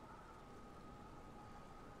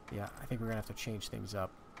yeah, I think we're going to have to change things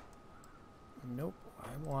up. Nope,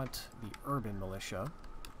 I want the urban militia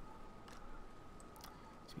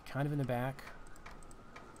to be kind of in the back.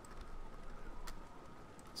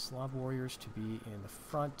 Slav warriors to be in the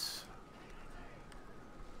front.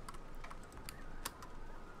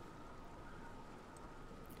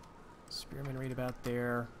 Spearmen right about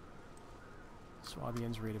there.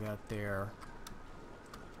 Swabians right about there.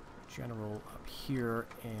 General up here,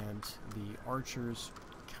 and the archers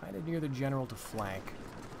kind of near the general to flank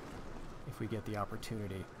if we get the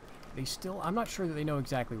opportunity. They still, I'm not sure that they know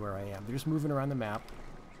exactly where I am. They're just moving around the map.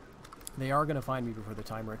 They are going to find me before the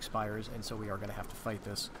timer expires, and so we are going to have to fight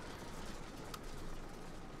this.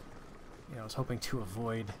 You know, I was hoping to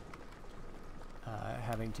avoid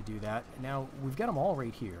having to do that. Now, we've got them all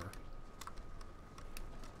right here.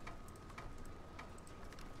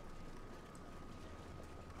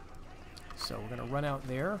 So we're going to run out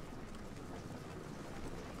there.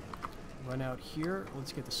 Run out here.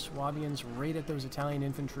 Let's get the Swabians right at those Italian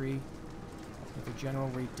infantry. Get the general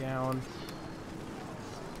right down.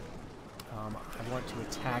 I want to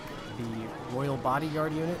attack the Royal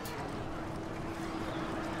Bodyguard unit.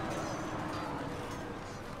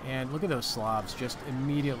 And look at those Slavs just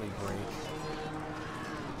immediately break.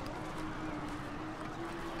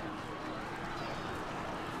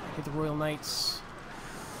 Hit the Royal Knights.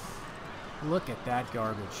 Look at that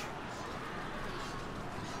garbage.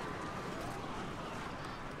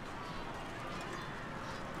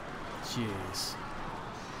 Jeez.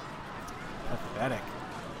 Pathetic.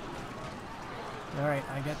 Alright,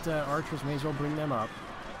 I got archers. May as well bring them up.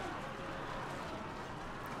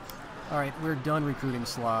 Alright, we're done recruiting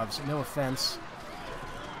Slavs. No offense.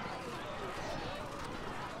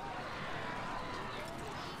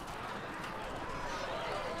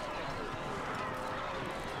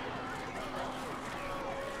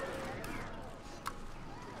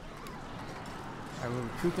 I will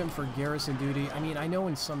recruit them for garrison duty. I mean, I know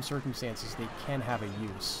in some circumstances they can have a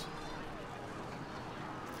use.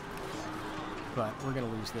 But we're going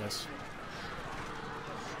to lose this.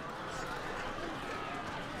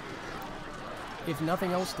 If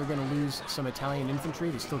nothing else, they're going to lose some Italian infantry.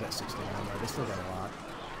 They still got 16 on there. They still got a lot.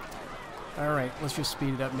 Alright, let's just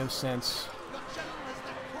speed it up. No sense.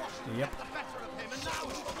 Yep.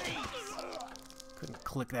 Couldn't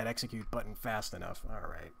click that execute button fast enough.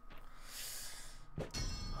 Alright.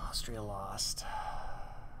 Austria lost.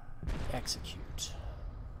 Execute.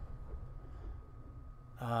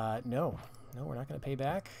 No. No, we're not going to pay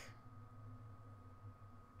back.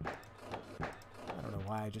 I don't know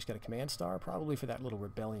why I just got a command star. Probably for that little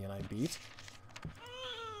rebellion I beat.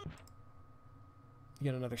 You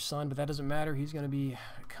get another son, but that doesn't matter. He's going to be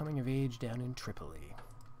coming of age down in Tripoli.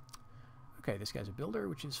 Okay, this guy's a builder,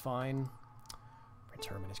 which is fine. Prince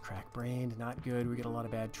Herman is crack-brained. Not good. We get a lot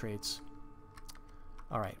of bad traits.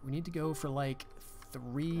 Alright, we need to go for like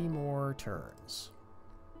 3 more turns.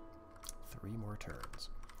 3 more turns.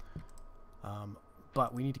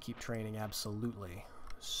 But we need to keep training, absolutely.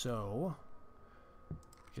 So,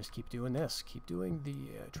 just keep doing this. Keep doing the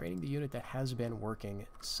training the unit that has been working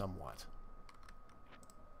somewhat.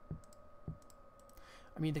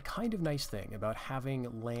 I mean, the kind of nice thing about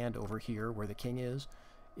having land over here where the king is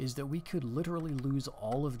that we could literally lose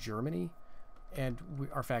all of Germany and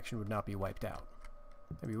our faction would not be wiped out.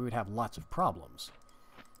 I mean, we would have lots of problems.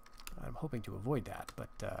 I'm hoping to avoid that, but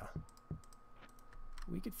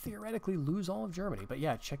we could theoretically lose all of Germany. But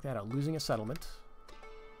yeah, check that out. Losing a settlement,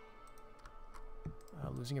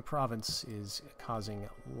 losing a province is causing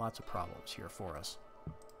lots of problems here for us.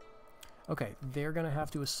 Okay, they're going to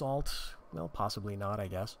have to assault. Well, possibly not, I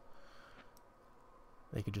guess.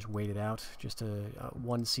 They could just wait it out. Just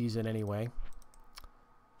one season anyway.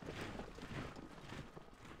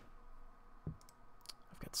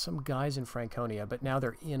 I've got some guys in Franconia, but now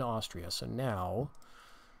they're in Austria. So now...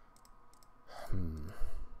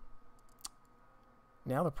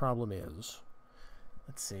 Now the problem is...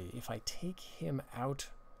 Let's see. If I take him out...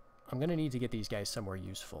 I'm going to need to get these guys somewhere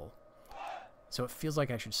useful. So it feels like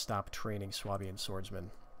I should stop training Swabian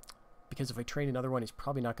swordsmen. Because if I train another one, he's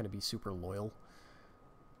probably not going to be super loyal.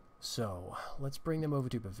 So, let's bring them over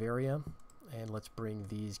to Bavaria. And let's bring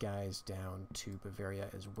these guys down to Bavaria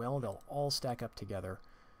as well. They'll all stack up together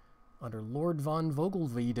under Lord von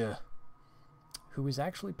Vogelwiede, who is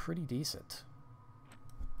actually pretty decent.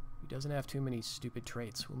 He doesn't have too many stupid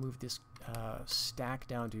traits. We'll move this stack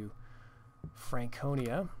down to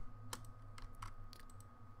Franconia.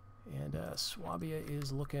 And Swabia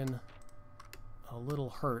is looking a little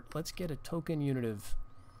hurt. Let's get a token unit of...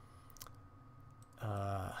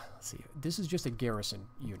 let's see. This is just a garrison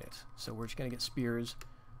unit. So we're just going to get spears.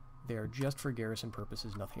 They're just for garrison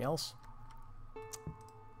purposes, nothing else.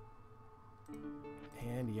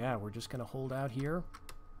 And yeah, we're just going to hold out here.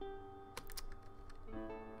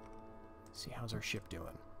 See, how's our ship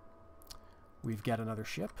doing? We've got another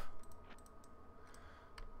ship.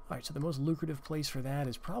 Alright, so the most lucrative place for that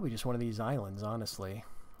is probably just one of these islands, honestly.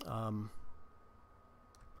 The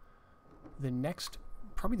next,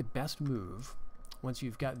 probably the best move, once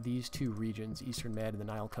you've got these two regions, Eastern Med and the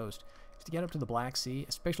Nile Coast, is to get up to the Black Sea,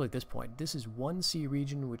 especially at this point. This is one sea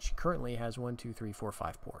region which currently has 1, 2, 3, 4,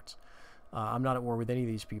 5 ports. I'm not at war with any of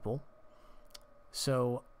these people.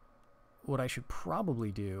 So what I should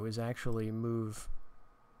probably do is actually move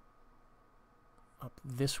up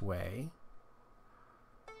this way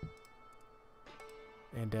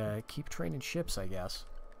and keep training ships, I guess.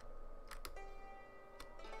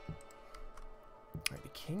 Alright, the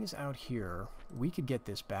king's out here. We could get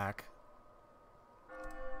this back.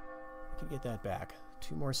 could get that back.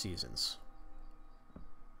 2 more seasons.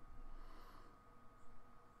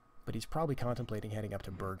 But he's probably contemplating heading up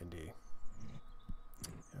to Burgundy.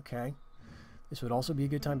 Okay. This would also be a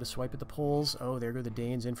good time to swipe at the Poles. Oh, there go the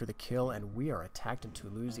Danes in for the kill, and we are attacked in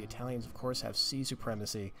Toulouse. The Italians, of course, have sea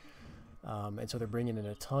supremacy, and so they're bringing in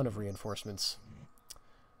a ton of reinforcements.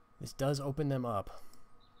 This does open them up.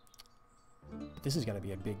 But this is going to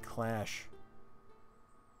be a big clash.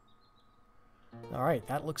 Alright,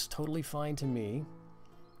 that looks totally fine to me.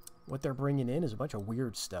 What they're bringing in is a bunch of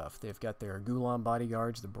weird stuff. They've got their Gulam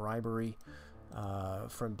bodyguards, the bribery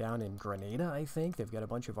from down in Grenada, I think. They've got a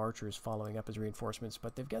bunch of archers following up as reinforcements,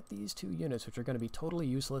 but they've got these 2 units which are going to be totally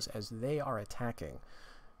useless as they are attacking.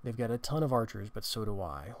 They've got a ton of archers, but so do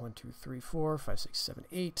I. 1, 2, 3, 4, 5, 6, 7,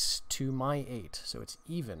 8 to my 8. So it's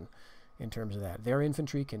even in terms of that. Their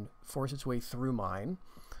infantry can force its way through mine.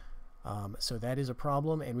 So that is a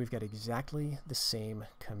problem, and we've got exactly the same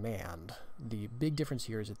command. The big difference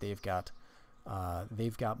here is that they've got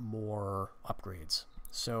more upgrades.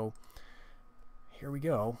 So here we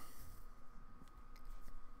go.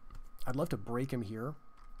 I'd love to break him here.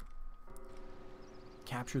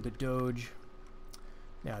 Capture the Doge.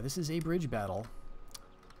 Now, this is a bridge battle,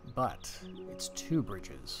 but it's 2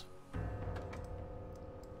 bridges.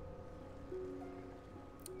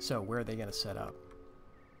 So where are they going to set up?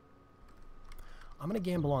 I'm going to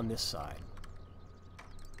gamble on this side.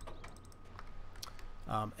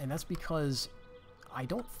 And that's because I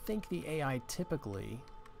don't think the AI typically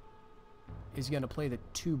is going to play the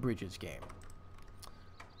 2 bridges game.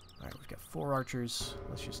 Alright, we've got 4 archers.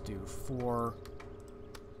 Let's just do 4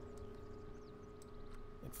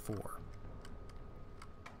 and 4.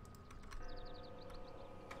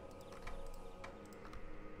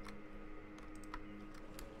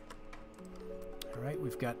 Alright,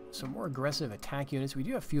 we've got some more aggressive attack units. We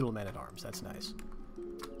do have feudal men-at-arms. That's nice.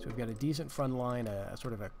 So we've got a decent front line, a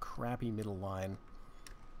sort of a crappy middle line.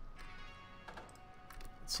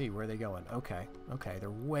 Let's see, where are they going? Okay, okay, they're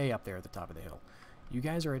way up there at the top of the hill. You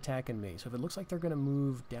guys are attacking me, so if it looks like they're going to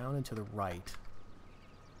move down and to the right,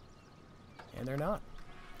 and they're not.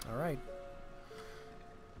 Alright.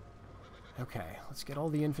 Okay, let's get all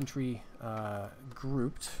the infantry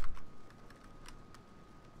grouped.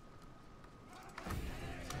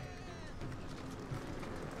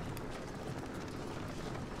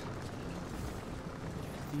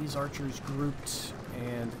 These archers grouped,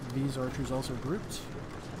 and these archers also grouped.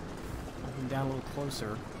 Move them down a little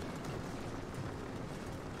closer.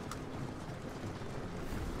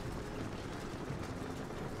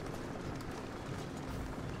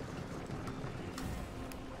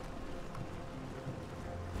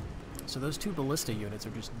 So those 2 ballista units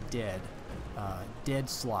are just dead. Dead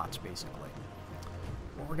slots, basically.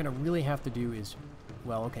 What we're going to really have to do is,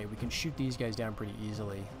 well, okay, we can shoot these guys down pretty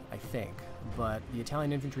easily, I think, but the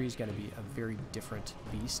Italian infantry is going to be a very different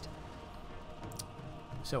beast.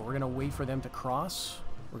 So we're going to wait for them to cross,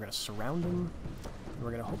 we're going to surround them, and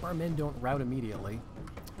we're going to hope our men don't rout immediately,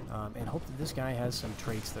 and hope that this guy has some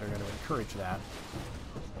traits that are going to encourage that.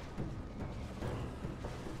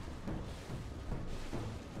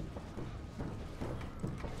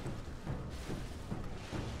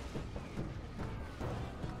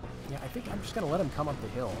 I think I'm just going to let them come up the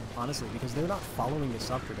hill, honestly, because they're not following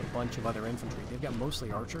this up with a bunch of other infantry. They've got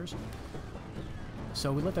mostly archers.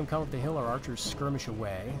 So we let them come up the hill, our archers skirmish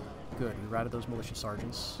away. Good, we routed those militia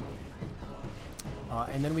sergeants.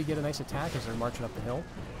 And then we get a nice attack as they're marching up the hill.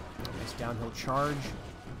 Nice downhill charge.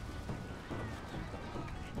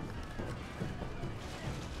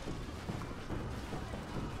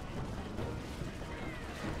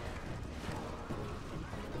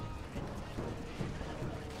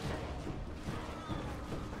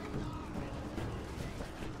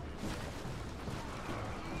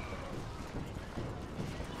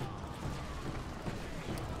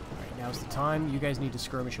 Now's the time. You guys need to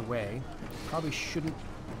skirmish away. Probably shouldn't...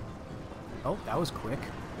 Oh, that was quick.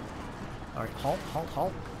 Alright, halt, halt,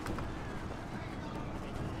 halt.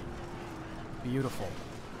 Beautiful.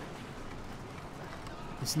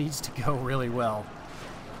 This needs to go really well.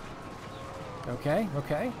 Okay,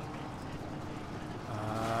 okay.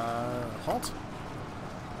 Halt.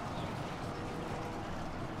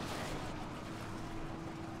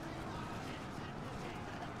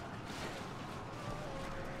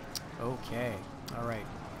 Okay, all right.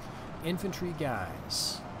 Infantry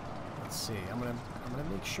guys. Let's see. I'm gonna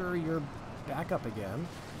make sure you're back up again.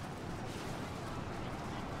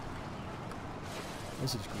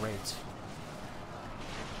 This is great.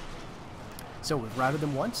 So we've routed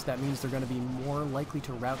them once. That means they're going to be more likely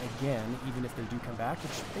to rout again, even if they do come back,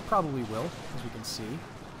 which they probably will, as we can see.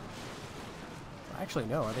 Actually,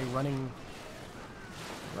 no. Are they running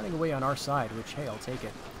away on our side? Which, hey, I'll take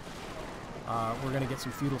it. We're going to get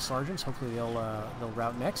some feudal sergeants. Hopefully they'll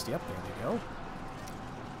route next. Yep, there they go.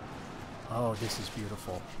 Oh, this is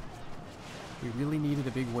beautiful. We really needed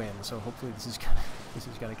a big win, so hopefully this is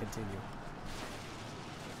gonna continue.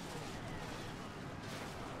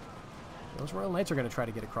 Those Royal Knights are going to try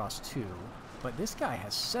to get across too, but this guy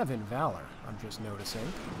has 7 Valor, I'm just noticing.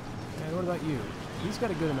 And what about you? He's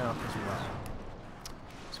got a good amount as well.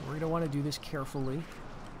 So we're going to want to do this carefully.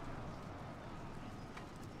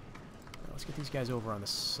 Now let's get these guys over on the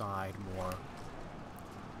side more.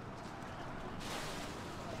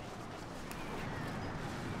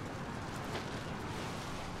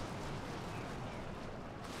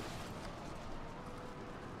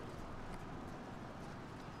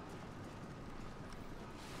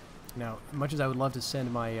 Now, much as I would love to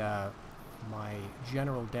send my my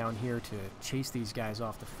general down here to chase these guys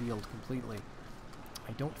off the field completely,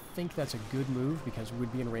 I don't think that's a good move because we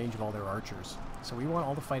would be in range of all their archers. So we want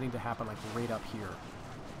all the fighting to happen like right up here.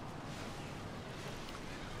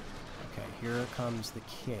 Okay, here comes the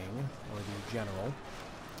king, or the general.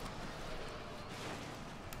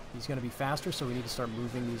 He's going to be faster, so we need to start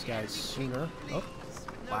moving these guys sooner. Oh,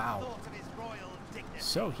 wow.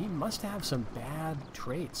 So he must have some bad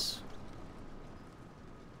traits.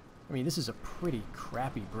 I mean, this is a pretty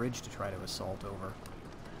crappy bridge to try to assault over.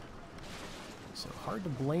 So hard to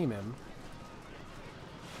blame him.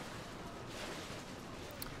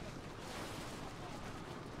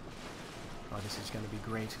 Oh, this is going to be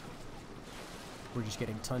great. We're just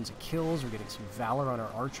getting tons of kills. We're getting some valor on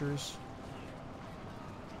our archers.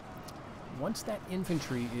 Once that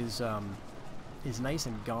infantry is nice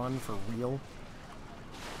and gone for real,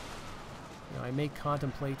 you know, I may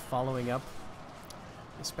contemplate following up,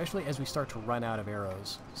 especially as we start to run out of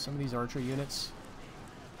arrows. Some of these archer units,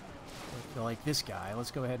 like this guy,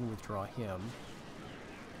 let's go ahead and withdraw him.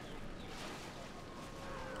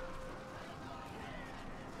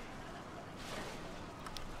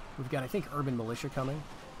 We've got, I think, urban militia coming.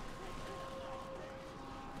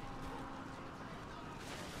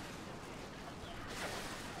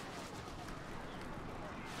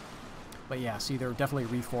 But yeah, see, they're definitely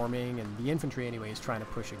reforming, and the infantry anyway is trying to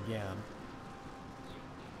push again.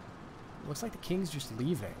 Looks like the king's just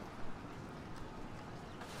leaving.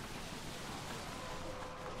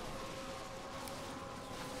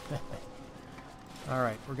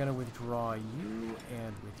 Alright, we're going to withdraw you,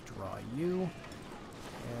 and withdraw you,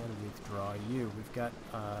 and withdraw you. We've got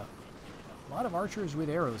a lot of archers with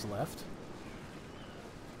arrows left.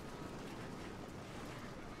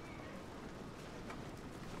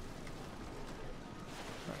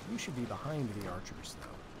 You should be behind the archers, though.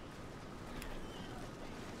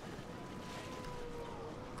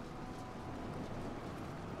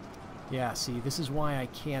 Yeah, see, this is why I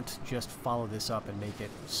can't just follow this up and make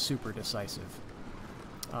it super decisive.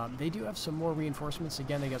 They do have some more reinforcements.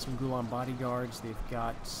 Again, they got some Gulam bodyguards. They've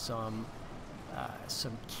got some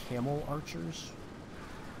camel archers.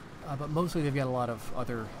 But mostly they've got a lot of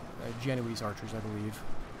other Genoese archers, I believe.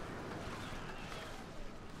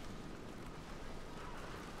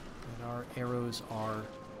 Our arrows are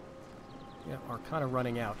kind of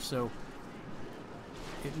running out, so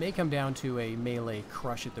it may come down to a melee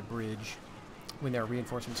crush at the bridge when their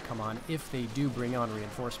reinforcements come on, if they do bring on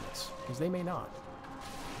reinforcements, because they may not.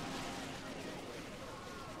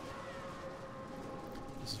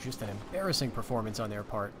 This is just an embarrassing performance on their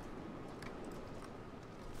part.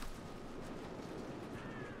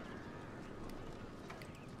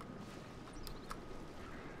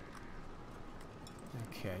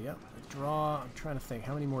 Okay, yep. Draw. I'm trying to think.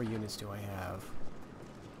 How many more units do I have?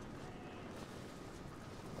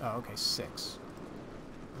 Oh, okay, 6.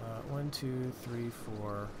 1, 2, 3,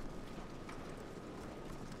 4,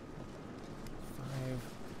 5.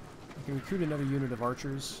 I can recruit another unit of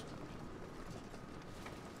archers.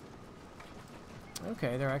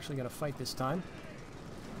 Okay, they're actually going to fight this time.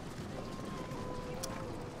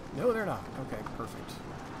 No, they're not. Okay, perfect.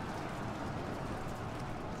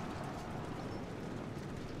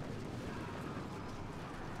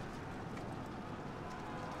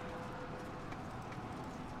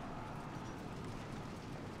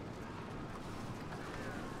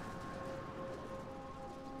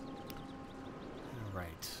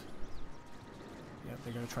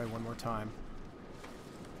 They're going to try one more time.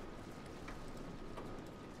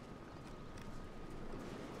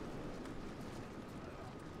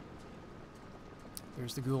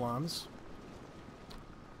 There's the Gulams.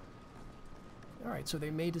 Alright, so they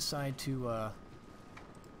may decide to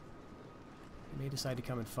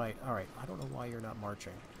come and fight. Alright, I don't know why you're not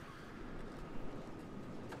marching.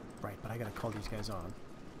 Right, but I gotta call these guys on.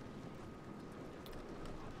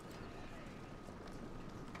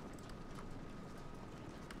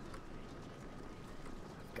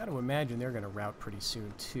 Got to imagine they're going to rout pretty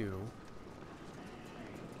soon, too.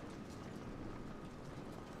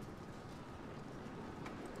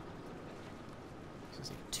 This is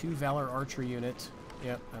a 2 Valor Archer unit.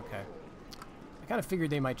 Yep, okay. I kind of figured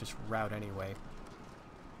they might just rout anyway.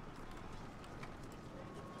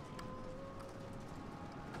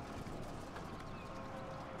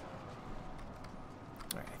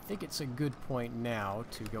 Alright, I think it's a good point now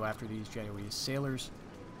to go after these Genoese sailors.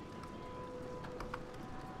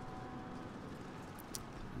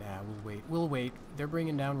 Nah, we'll wait. We'll wait. They're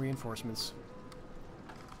bringing down reinforcements.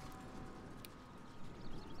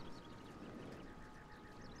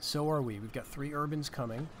 So are we. We've got 3 urbans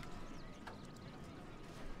coming.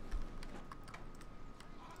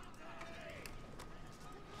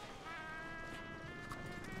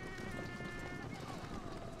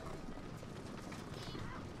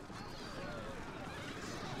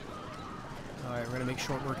 Alright, we're going to make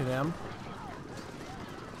short work of them.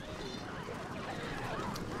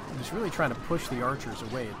 I'm just really trying to push the archers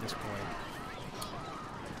away at this point.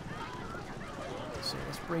 So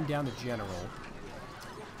let's bring down the general.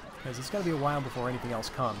 Because it's going to be a while before anything else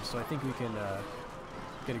comes, so I think we can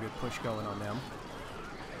get a good push going on them.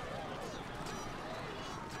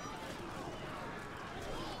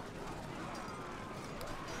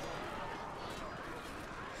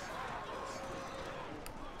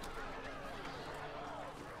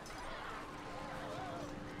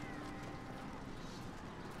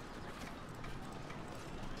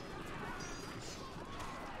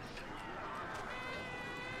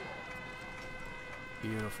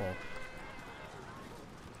 Beautiful.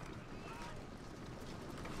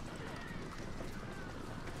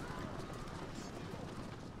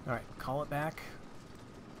 All right, call it back.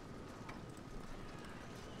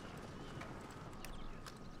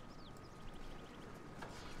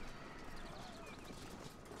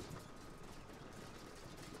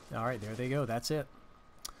 All right, there they go. That's it.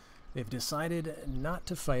 They've decided not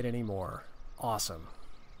to fight anymore. Awesome.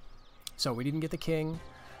 So we didn't get the king.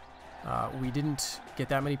 We didn't get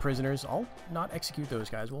that many prisoners. I'll not execute those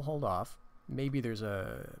guys. We'll hold off. Maybe there's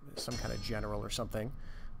some kind of general or something.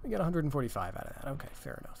 We got 145 out of that. Okay,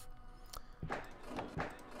 fair enough.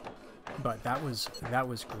 But that was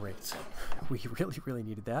great. We really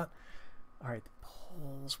needed that. All right, the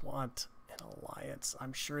Poles want an alliance.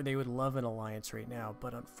 I'm sure they would love an alliance right now,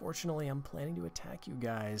 but unfortunately, I'm planning to attack you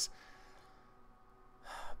guys.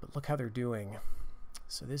 But look how they're doing.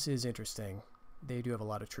 So this is interesting. They do have a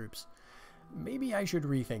lot of troops. Maybe I should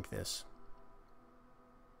rethink this.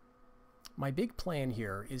 My big plan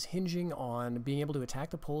here is hinging on being able to attack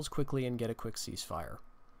the Poles quickly and get a quick ceasefire.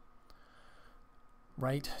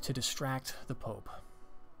 Right? To distract the Pope.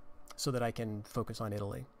 So that I can focus on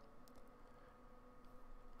Italy.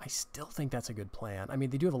 I still think that's a good plan. I mean,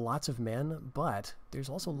 they do have lots of men, but there's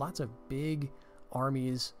also lots of big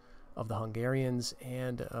armies of the Hungarians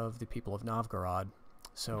and of the people of Novgorod.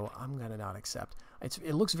 So I'm going to not accept.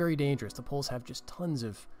 It looks very dangerous. The Poles have just tons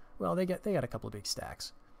of... Well, they got a couple of big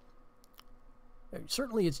stacks.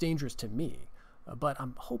 Certainly it's dangerous to me, but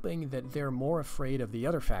I'm hoping that they're more afraid of the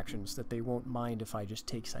other factions that they won't mind if I just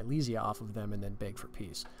take Silesia off of them and then beg for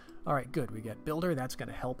peace. All right, good. We get Builder. That's going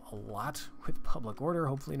to help a lot with public order.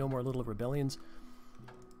 Hopefully no more little rebellions.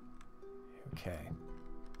 Okay.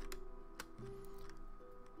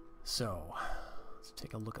 So, let's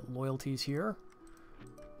take a look at loyalties here.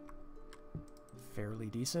 Fairly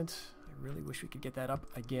decent. I really wish we could get that up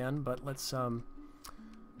again, but let's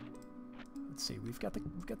see. We've got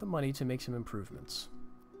the money to make some improvements.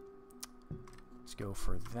 Let's go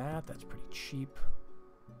for that. That's pretty cheap.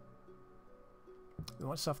 We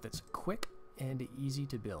want stuff that's quick and easy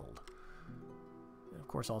to build. And of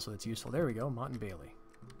course also that's useful. There we go, Mott and Bailey.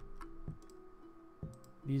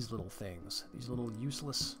 These little things, these little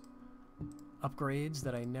useless upgrades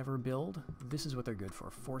that I never build, this is what they're good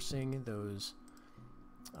for. Forcing those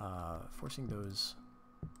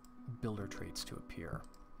builder traits to appear.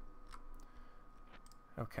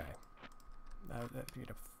 Okay. That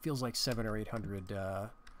feels like 700 or 800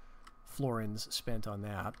 florins spent on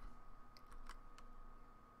that.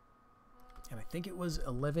 And I think it was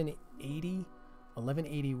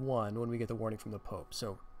 1181 when we get the warning from the Pope.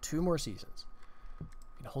 So 2 more seasons. I'm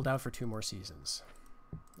going to hold out for 2 more seasons.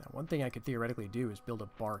 Now, one thing I could theoretically do is build a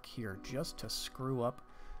bark here just to screw up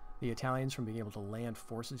the Italians from being able to land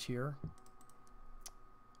forces here.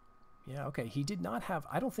 Yeah, okay, he did not have...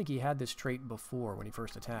 I don't think he had this trait before when he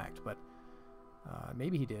first attacked, but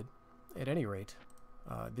maybe he did. At any rate,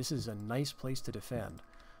 this is a nice place to defend.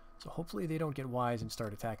 So hopefully they don't get wise and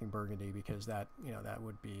start attacking Burgundy, because that, you know, that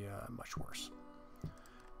would be much worse.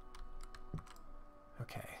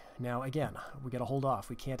 Okay, now again, we got to hold off.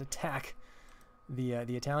 We can't attack the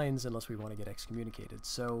Italians unless we want to get excommunicated.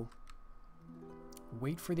 So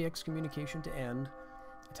wait for the excommunication to end.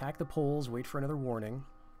 Attack the Poles. Wait for another warning.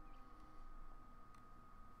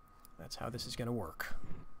 That's how this is going to work.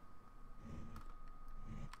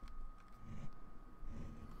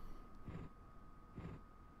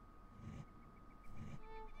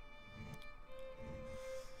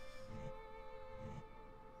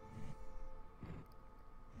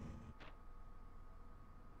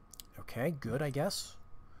 Okay, good, I guess.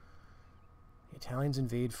 The Italians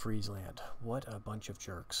invade Friesland. What a bunch of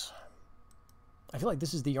jerks. I feel like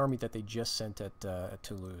this is the army that they just sent at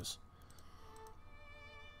Toulouse.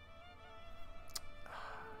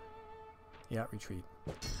 Yeah, retreat.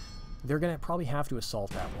 They're going to probably have to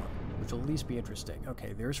assault that one, which will at least be interesting.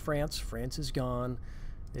 Okay, there's France. France is gone.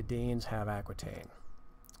 The Danes have Aquitaine.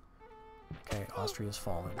 Okay, Austria's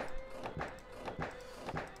fallen.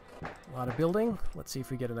 A lot of building. Let's see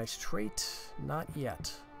if we get a nice trait. Not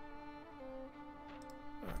yet.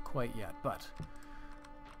 Not quite yet, but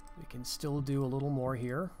we can still do a little more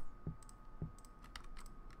here.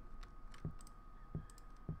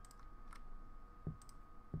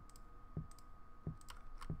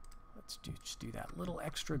 Let's just do that little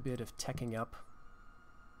extra bit of teching up.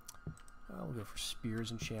 We'll go for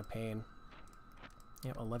spears and champagne.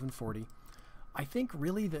 Yep, 1140. I think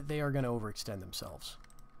really that they are going to overextend themselves.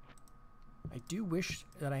 I do wish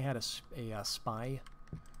that I had a spy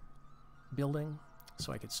building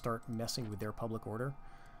so I could start messing with their public order.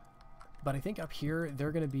 But I think up here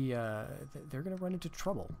they're going to be they're going to run into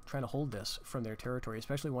trouble trying to hold this from their territory,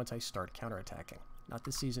 especially once I start counterattacking. Not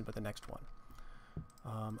this season, but the next one.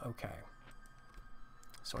 Okay.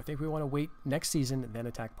 So I think we want to wait next season and then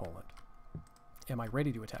attack Poland. Am I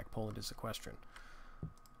ready to attack Poland is the question.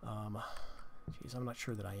 Geez, I'm not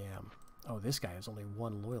sure that I am. Oh, this guy has only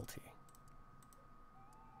one loyalty.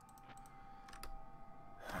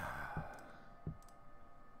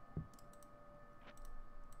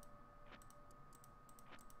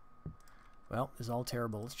 Well, this is all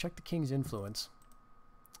terrible. Let's check the king's influence.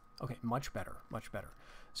 Okay, much better, much better.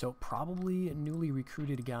 So probably newly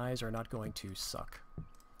recruited guys are not going to suck.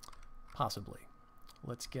 Possibly.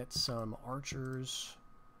 Let's get some archers.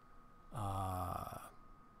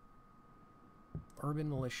 Urban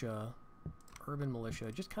militia,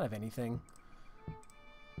 just kind of anything.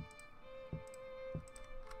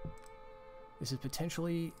 This is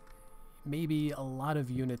potentially maybe a lot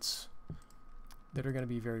of units that are going to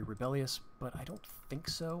be very rebellious, but I don't think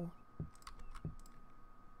so.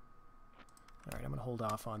 Alright, I'm going to hold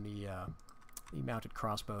off on the mounted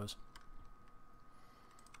crossbows.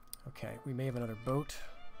 Okay, we may have another boat.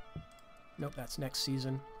 Nope, that's next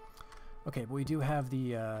season. Okay, but we do have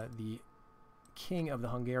the king of the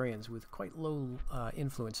Hungarians with quite low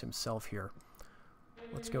influence himself here.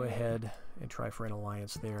 Let's go ahead and try for an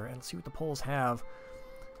alliance there, and see what the Poles have.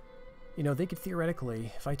 You know, they could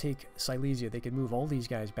theoretically, if I take Silesia, they could move all these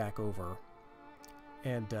guys back over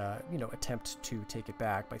and, you know, attempt to take it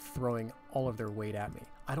back by throwing all of their weight at me.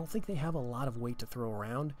 I don't think they have a lot of weight to throw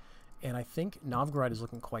around, and I think Novgorod is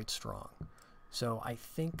looking quite strong. So I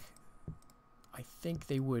think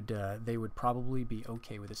they would probably be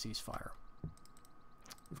okay with a ceasefire.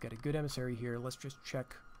 We've got a good emissary here. Let's just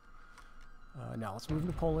check. Now let's move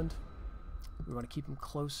into Poland. We want to keep him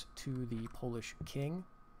close to the Polish king.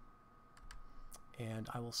 And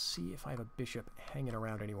I will see if I have a bishop hanging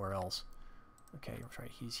around anywhere else. Okay,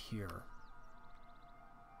 right, he's here.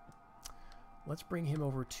 Let's bring him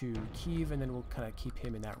over to Kiev, and then we'll kind of keep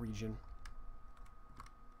him in that region.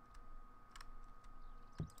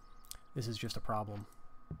 This is just a problem.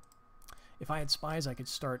 If I had spies, I could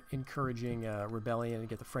start encouraging rebellion and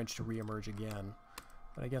get the French to re-emerge again.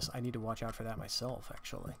 But I guess I need to watch out for that myself,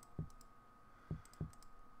 actually.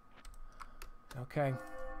 Okay.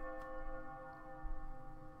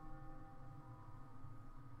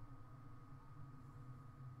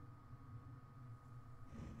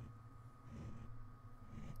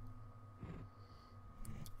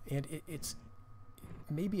 And it's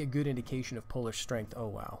maybe a good indication of Polish strength. Oh,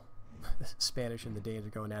 wow. The Spanish and the Danes are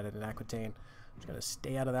going at it in Aquitaine. I'm just going to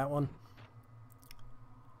stay out of that one.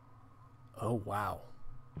 Oh, wow.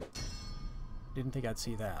 Didn't think I'd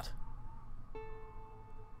see that.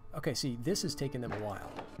 Okay, see, this has taken them a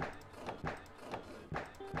while.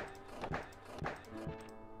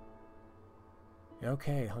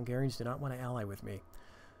 Okay, Hungarians do not want to ally with me.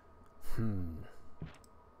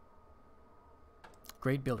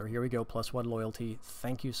 Great builder. Here we go. +1 loyalty.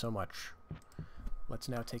 Thank you so much. Let's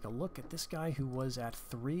now take a look at this guy who was at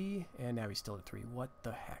 3, and now he's still at 3. What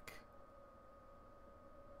the heck?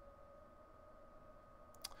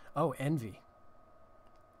 Oh, envy.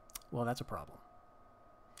 Well, that's a problem.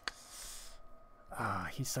 Ah,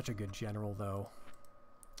 he's such a good general, though.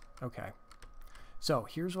 Okay. So,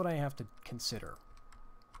 here's what I have to consider.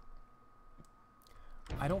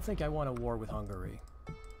 I don't think I want a war with Hungary.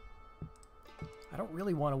 I don't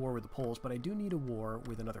really want a war with the Poles, but I do need a war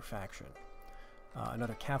with another faction.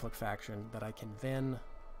 Another Catholic faction that I can then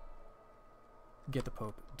get the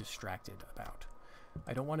Pope distracted about.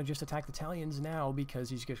 I don't want to just attack the Italians now because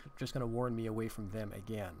he's just going to warn me away from them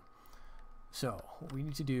again. So, what we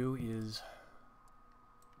need to do is...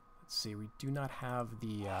 Let's see, we do not have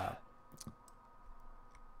the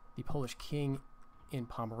Polish king in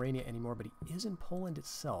Pomerania anymore, but he is in Poland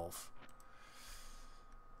itself.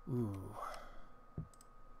 Ooh.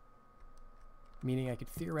 Meaning I could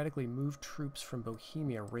theoretically move troops from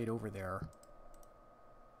Bohemia right over there.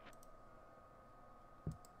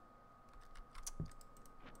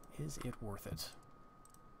 Is it worth it?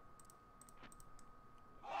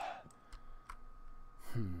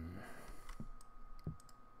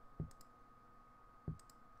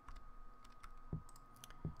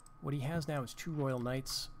 What he has now is 2 Royal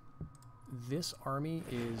Knights. This army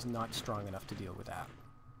is not strong enough to deal with that.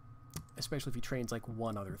 Especially if he trains like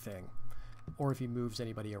one other thing. Or if he moves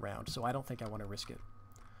anybody around. So I don't think I want to risk it.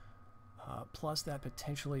 Plus that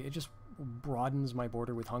potentially, it just broadens my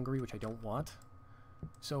border with Hungary, which I don't want.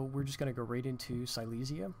 So we're just going to go right into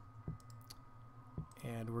Silesia.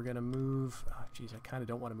 And we're going to move... Oh, geez, I kind of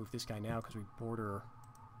don't want to move this guy now because we border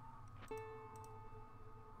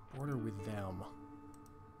with them.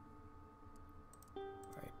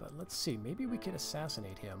 Alright, but let's see. Maybe we could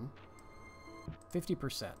assassinate him.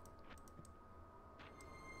 50%.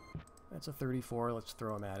 That's a 34. Let's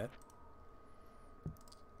throw him at it.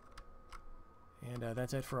 And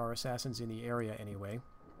that's it for our assassins in the area anyway.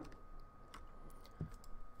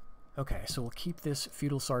 Okay, so we'll keep this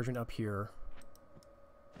feudal sergeant up here.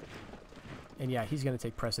 And yeah, he's going to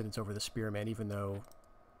take precedence over the spearman, even though...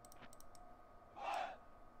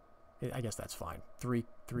 I guess that's fine. Three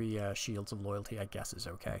shields of loyalty, I guess, is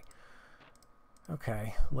okay.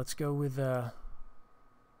 Okay, let's go with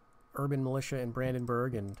urban militia in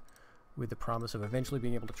Brandenburg, and with the promise of eventually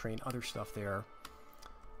being able to train other stuff there.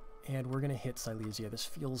 And we're going to hit Silesia. This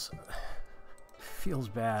feels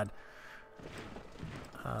bad.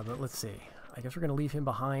 But let's see. I guess we're going to leave him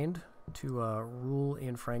behind to rule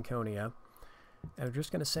in Franconia. And we're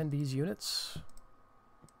just going to send these units.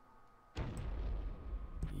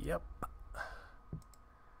 Yep.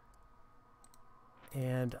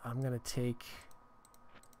 And I'm going to take...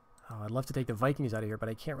 Oh, I'd love to take the Vikings out of here, but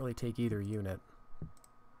I can't really take either unit.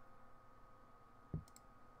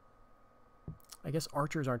 I guess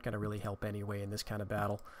archers aren't going to really help anyway in this kind of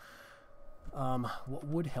battle. What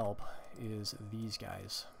would help is these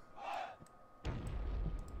guys.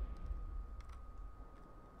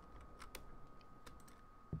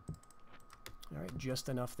 Alright, just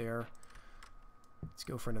enough there. Let's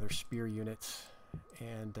go for another spear unit.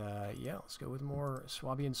 And yeah, let's go with more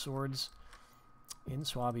Swabian swords. In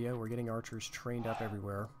Swabia, we're getting archers trained up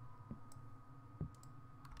everywhere.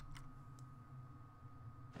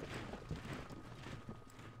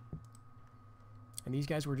 And these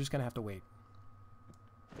guys, we're just going to have to wait.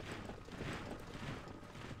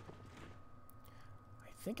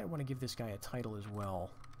 I think I want to give this guy a title as well.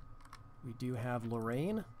 We do have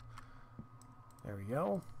Lorraine. There we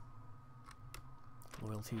go.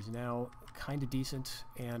 Loyalty is now kind of decent,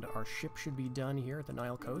 and our ship should be done here at the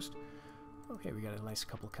Nile coast. Okay, we got a nice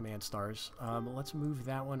couple of command stars. Let's move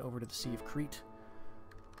that one over to the Sea of Crete.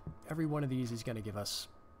 Every one of these is going to give us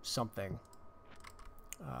something.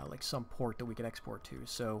 Like some port that we can export to.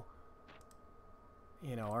 So,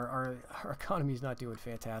 you know, our economy is not doing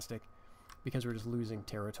fantastic because we're just losing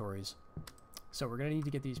territories. So we're going to need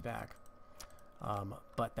to get these back.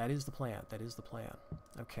 But that is the plan. That is the plan.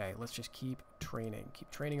 Okay, let's just keep training.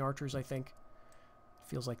 Keep training archers, I think.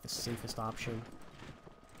 Feels like the safest option.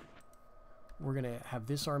 We're going to have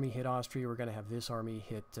this army hit Austria. We're going to have this army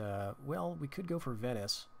hit... well, we could go for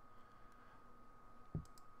Venice.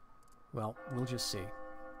 Well, we'll just see.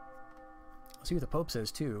 See what the Pope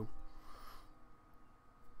says, too.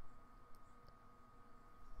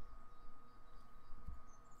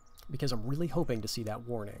 Because I'm really hoping to see that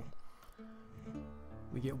warning.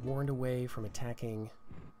 We get warned away from attacking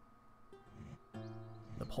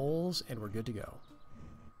the Poles, and we're good to go.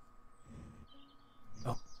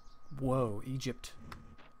 Oh, whoa, Egypt.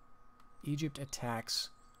 Egypt attacks...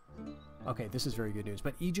 Okay, this is very good news.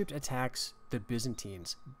 But Egypt attacks the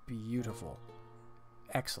Byzantines. Beautiful.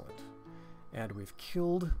 Excellent. And we've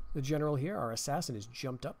killed the general here. Our assassin has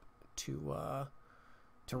jumped up to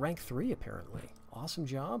rank 3, apparently. Awesome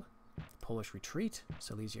job. Polish retreat.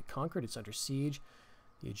 Silesia conquered. It's under siege.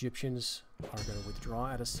 The Egyptians are going to withdraw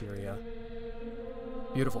out of Syria.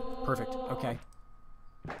 Beautiful. Perfect. Okay.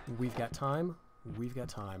 We've got time. We've got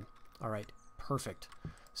time. All right. Perfect.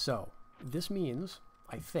 So, this means,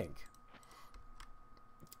 I think,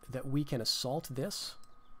 that we can assault this,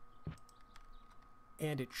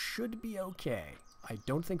 and it should be okay. I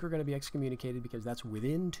don't think we're going to be excommunicated because that's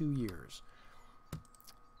within 2 years.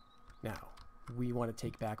 Now, we want to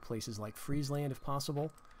take back places like Friesland if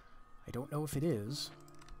possible. I don't know if it is.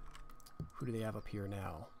 Who do they have up here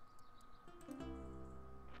now?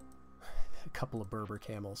 A couple of Berber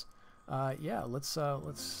camels. Yeah, let's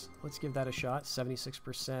give that a shot.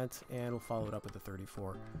 76%, and we'll follow it up with a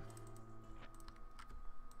 34.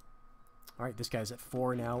 All right, this guy's at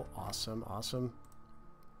 4 now. Awesome, awesome.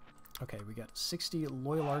 Okay, we got 60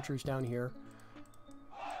 loyal archers down here.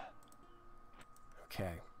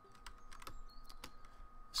 Okay.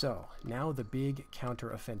 So, now the big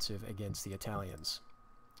counter-offensive against the Italians.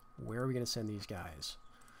 Where are we going to send these guys?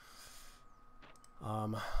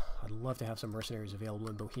 I'd love to have some mercenaries available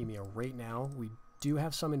in Bohemia right now. We do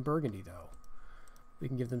have some in Burgundy, though. We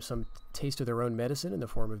can give them some taste of their own medicine in the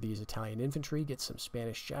form of these Italian infantry, get some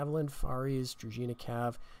Spanish javelin, Faries, Dragina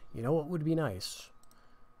Cav. You know what would be nice?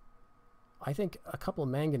 I think a couple of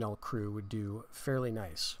Mangonel crew would do fairly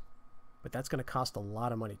nice. But that's going to cost a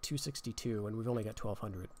lot of money, 262, and we've only got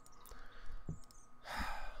 1,200.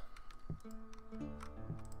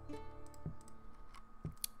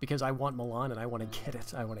 Because I want Milan and I want to get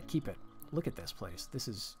it. I want to keep it. Look at this place. This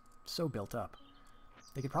is so built up.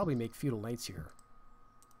 They could probably make feudal knights here.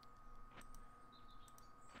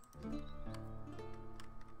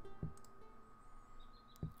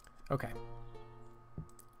 Okay.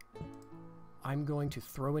 I'm going to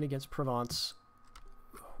throw in against Provence.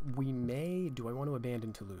 We may... Do I want to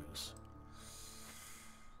abandon Toulouse?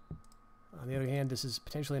 On the other hand, this is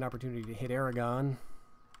potentially an opportunity to hit Aragon.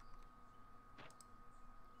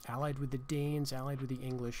 Allied with the Danes, allied with the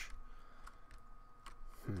English.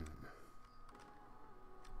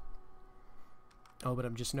 Oh, but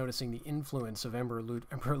I'm just noticing the influence of Emperor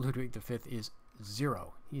Ludwig V is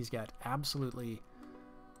 0. He's got absolutely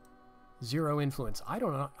 0 influence. I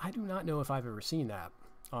do not know if I've ever seen that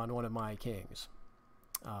on one of my kings.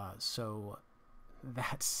 So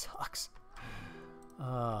that sucks.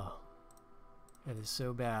 That is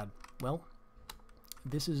so bad. Well,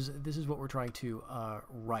 this is what we're trying to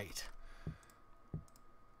write.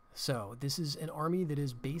 So this is an army that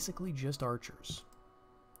is basically just archers.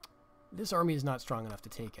 This army is not strong enough to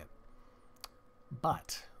take it,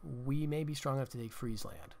 but we may be strong enough to take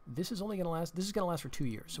Friesland. This is only going to last. This is going to last for 2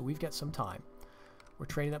 years, so we've got some time. We're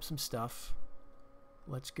training up some stuff.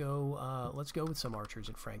 Let's go with some archers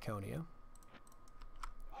in Franconia.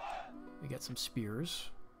 We got some spears.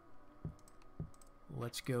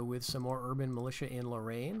 Let's go with some more urban militia in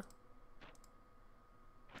Lorraine.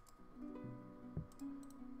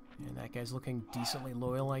 And that guy's looking decently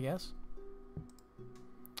loyal, I guess.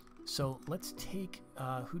 So let's take...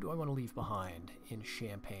 who do I want to leave behind in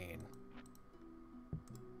Champagne?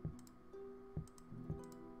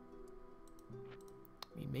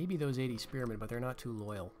 I mean, maybe those 80 spearmen, but they're not too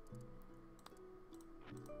loyal.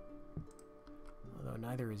 Although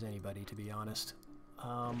neither is anybody, to be honest.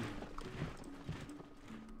 I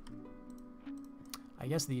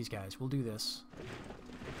guess these guys. We'll do this.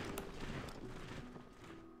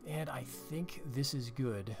 And I think this is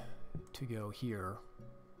good to go here.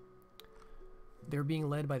 They're being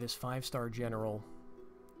led by this 5-star general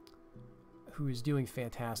who is doing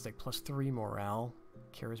fantastic. +3 morale.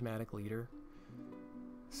 Charismatic leader.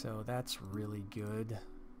 So that's really good.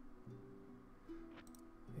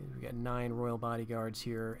 We've got 9 royal bodyguards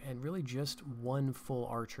here, and really just 1 full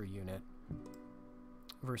archer unit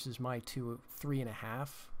versus my 3.5.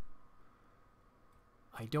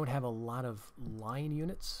 I don't have a lot of line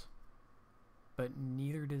units, but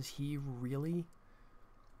neither does he really.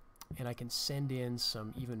 And I can send in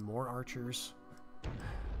some even more archers.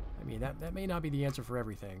 I mean, that may not be the answer for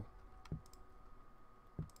everything.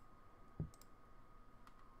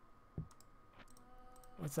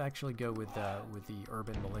 Let's actually go with the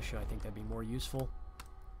urban militia. I think that'd be more useful.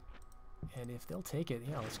 And if they'll take it,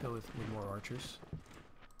 yeah, let's go with more archers.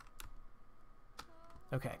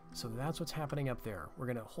 Okay, so that's what's happening up there. We're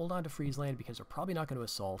going to hold on to Friesland because they're probably not going to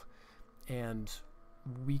assault. And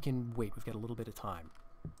we can wait. We've got a little bit of time.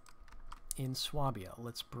 In Swabia,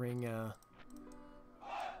 let's bring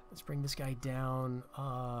this guy down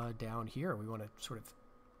down here. We want to sort of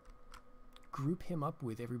group him up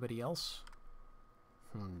with everybody else.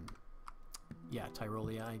 Yeah,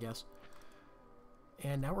 Tyrolia, I guess.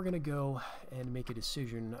 And now we're going to go and make a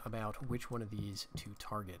decision about which one of these to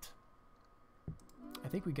target. I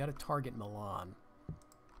think we got to target Milan.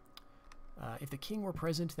 If the king were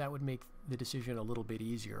present, that would make the decision a little bit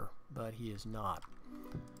easier, but he is not.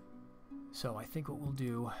 So I think what we'll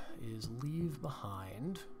do is leave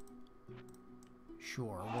behind,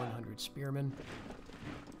 sure, 100 spearmen.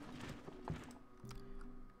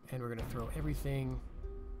 And we're going to throw everything.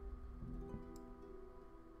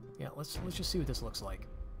 Yeah, let's just see what this looks like.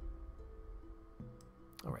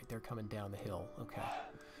 All right, they're coming down the hill. Okay.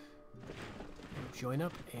 Join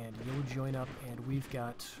up, and you'll join up, and we've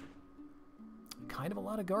got kind of a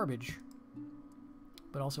lot of garbage,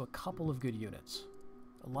 but also a couple of good units.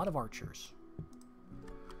 A lot of archers.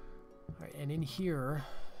 All right, and in here,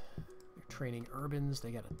 they're training urbans.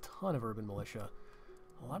 They got a ton of urban militia.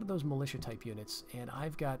 A lot of those militia-type units, and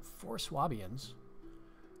I've got 4 Swabians,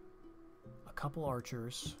 a couple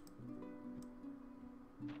archers.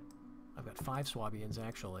 I've got 5 Swabians,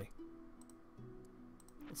 actually.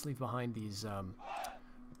 Let's leave behind these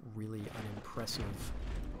really unimpressive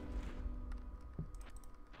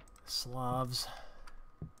Slavs.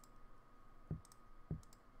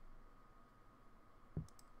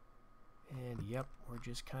 And yep, we're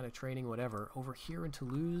just kind of training whatever. Over here in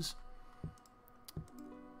Toulouse,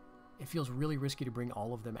 it feels really risky to bring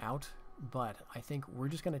all of them out, but I think we're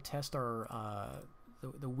just going to test our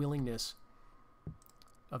the willingness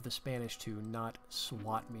of the Spanish to not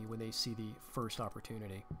swat me when they see the first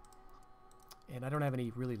opportunity. And I don't have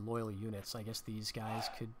any really loyal units. I guess these guys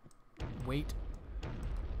could wait.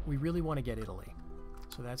 We really want to get Italy,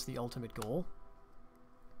 so that's the ultimate goal.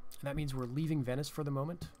 And that means we're leaving Venice for the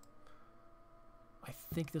moment. I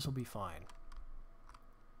think this will be fine.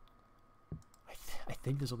 I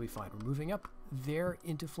think this will be fine. We're moving up there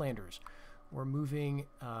into Flanders. We're moving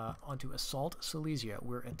onto Assault Silesia.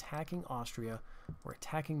 We're attacking Austria. We're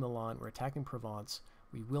attacking Milan. We're attacking Provence.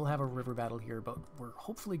 We will have a river battle here, but we're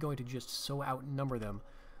hopefully going to just so outnumber them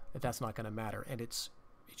that that's not going to matter. And it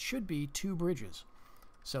should be 2 bridges.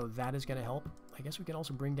 So that is going to help. I guess we can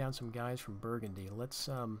also bring down some guys from Burgundy. Let's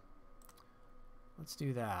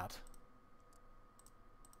do that.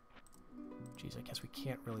 Geez, I guess we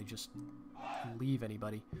can't really just leave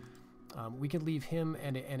anybody. We could leave him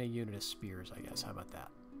and a unit of spears, I guess. How about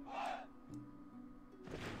that?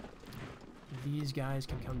 These guys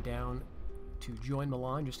can come down to join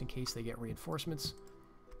Milan just in case they get reinforcements.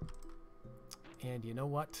 And you know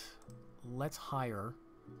what? Let's hire...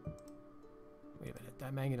 Wait a minute.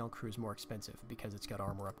 That Mangonel crew is more expensive because it's got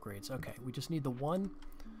armor upgrades. Okay, we just need the 1.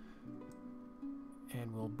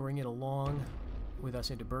 And we'll bring it along with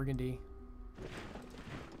us into Burgundy.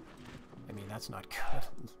 I mean, that's not good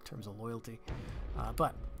in terms of loyalty.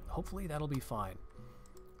 But hopefully that'll be fine.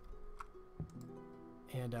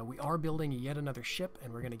 And we are building yet another ship,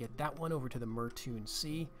 and we're going to get that one over to the Mertun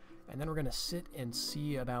Sea. And then we're going to sit and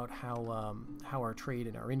see about how our trade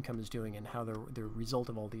and our income is doing and how the result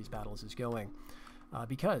of all these battles is going.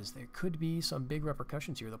 Because there could be some big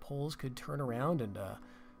repercussions here. The Poles could turn around and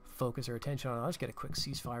focus their attention on us, get a quick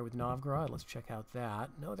ceasefire with Novgorod. Let's check out that.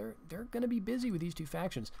 No, they're going to be busy with these 2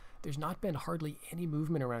 factions. There's not been hardly any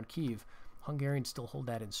movement around Kyiv. Hungarians still hold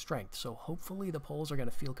that in strength, so hopefully the Poles are going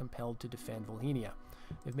to feel compelled to defend Volhynia.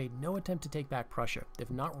 They've made no attempt to take back Prussia.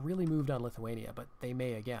 They've not really moved on Lithuania, but they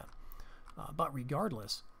may again. But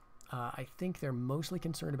regardless, I think they're mostly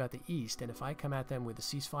concerned about the east, and if I come at them with a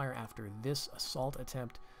ceasefire after this assault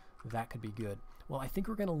attempt, that could be good. Well, I think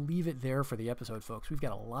we're going to leave it there for the episode, folks. We've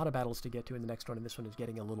got a lot of battles to get to in the next one, and this one is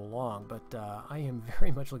getting a little long, but I am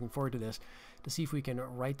very much looking forward to this, to see if we can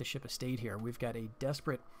right the ship of state here. We've got a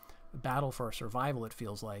desperate battle for our survival, it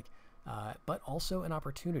feels like, but also an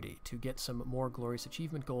opportunity to get some more glorious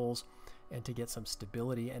achievement goals and to get some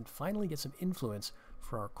stability and finally get some influence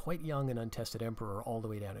for our quite young and untested emperor all the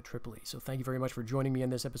way down to Tripoli. So thank you very much for joining me in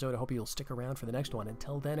this episode. I hope you'll stick around for the next one.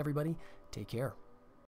 Until then, everybody, take care.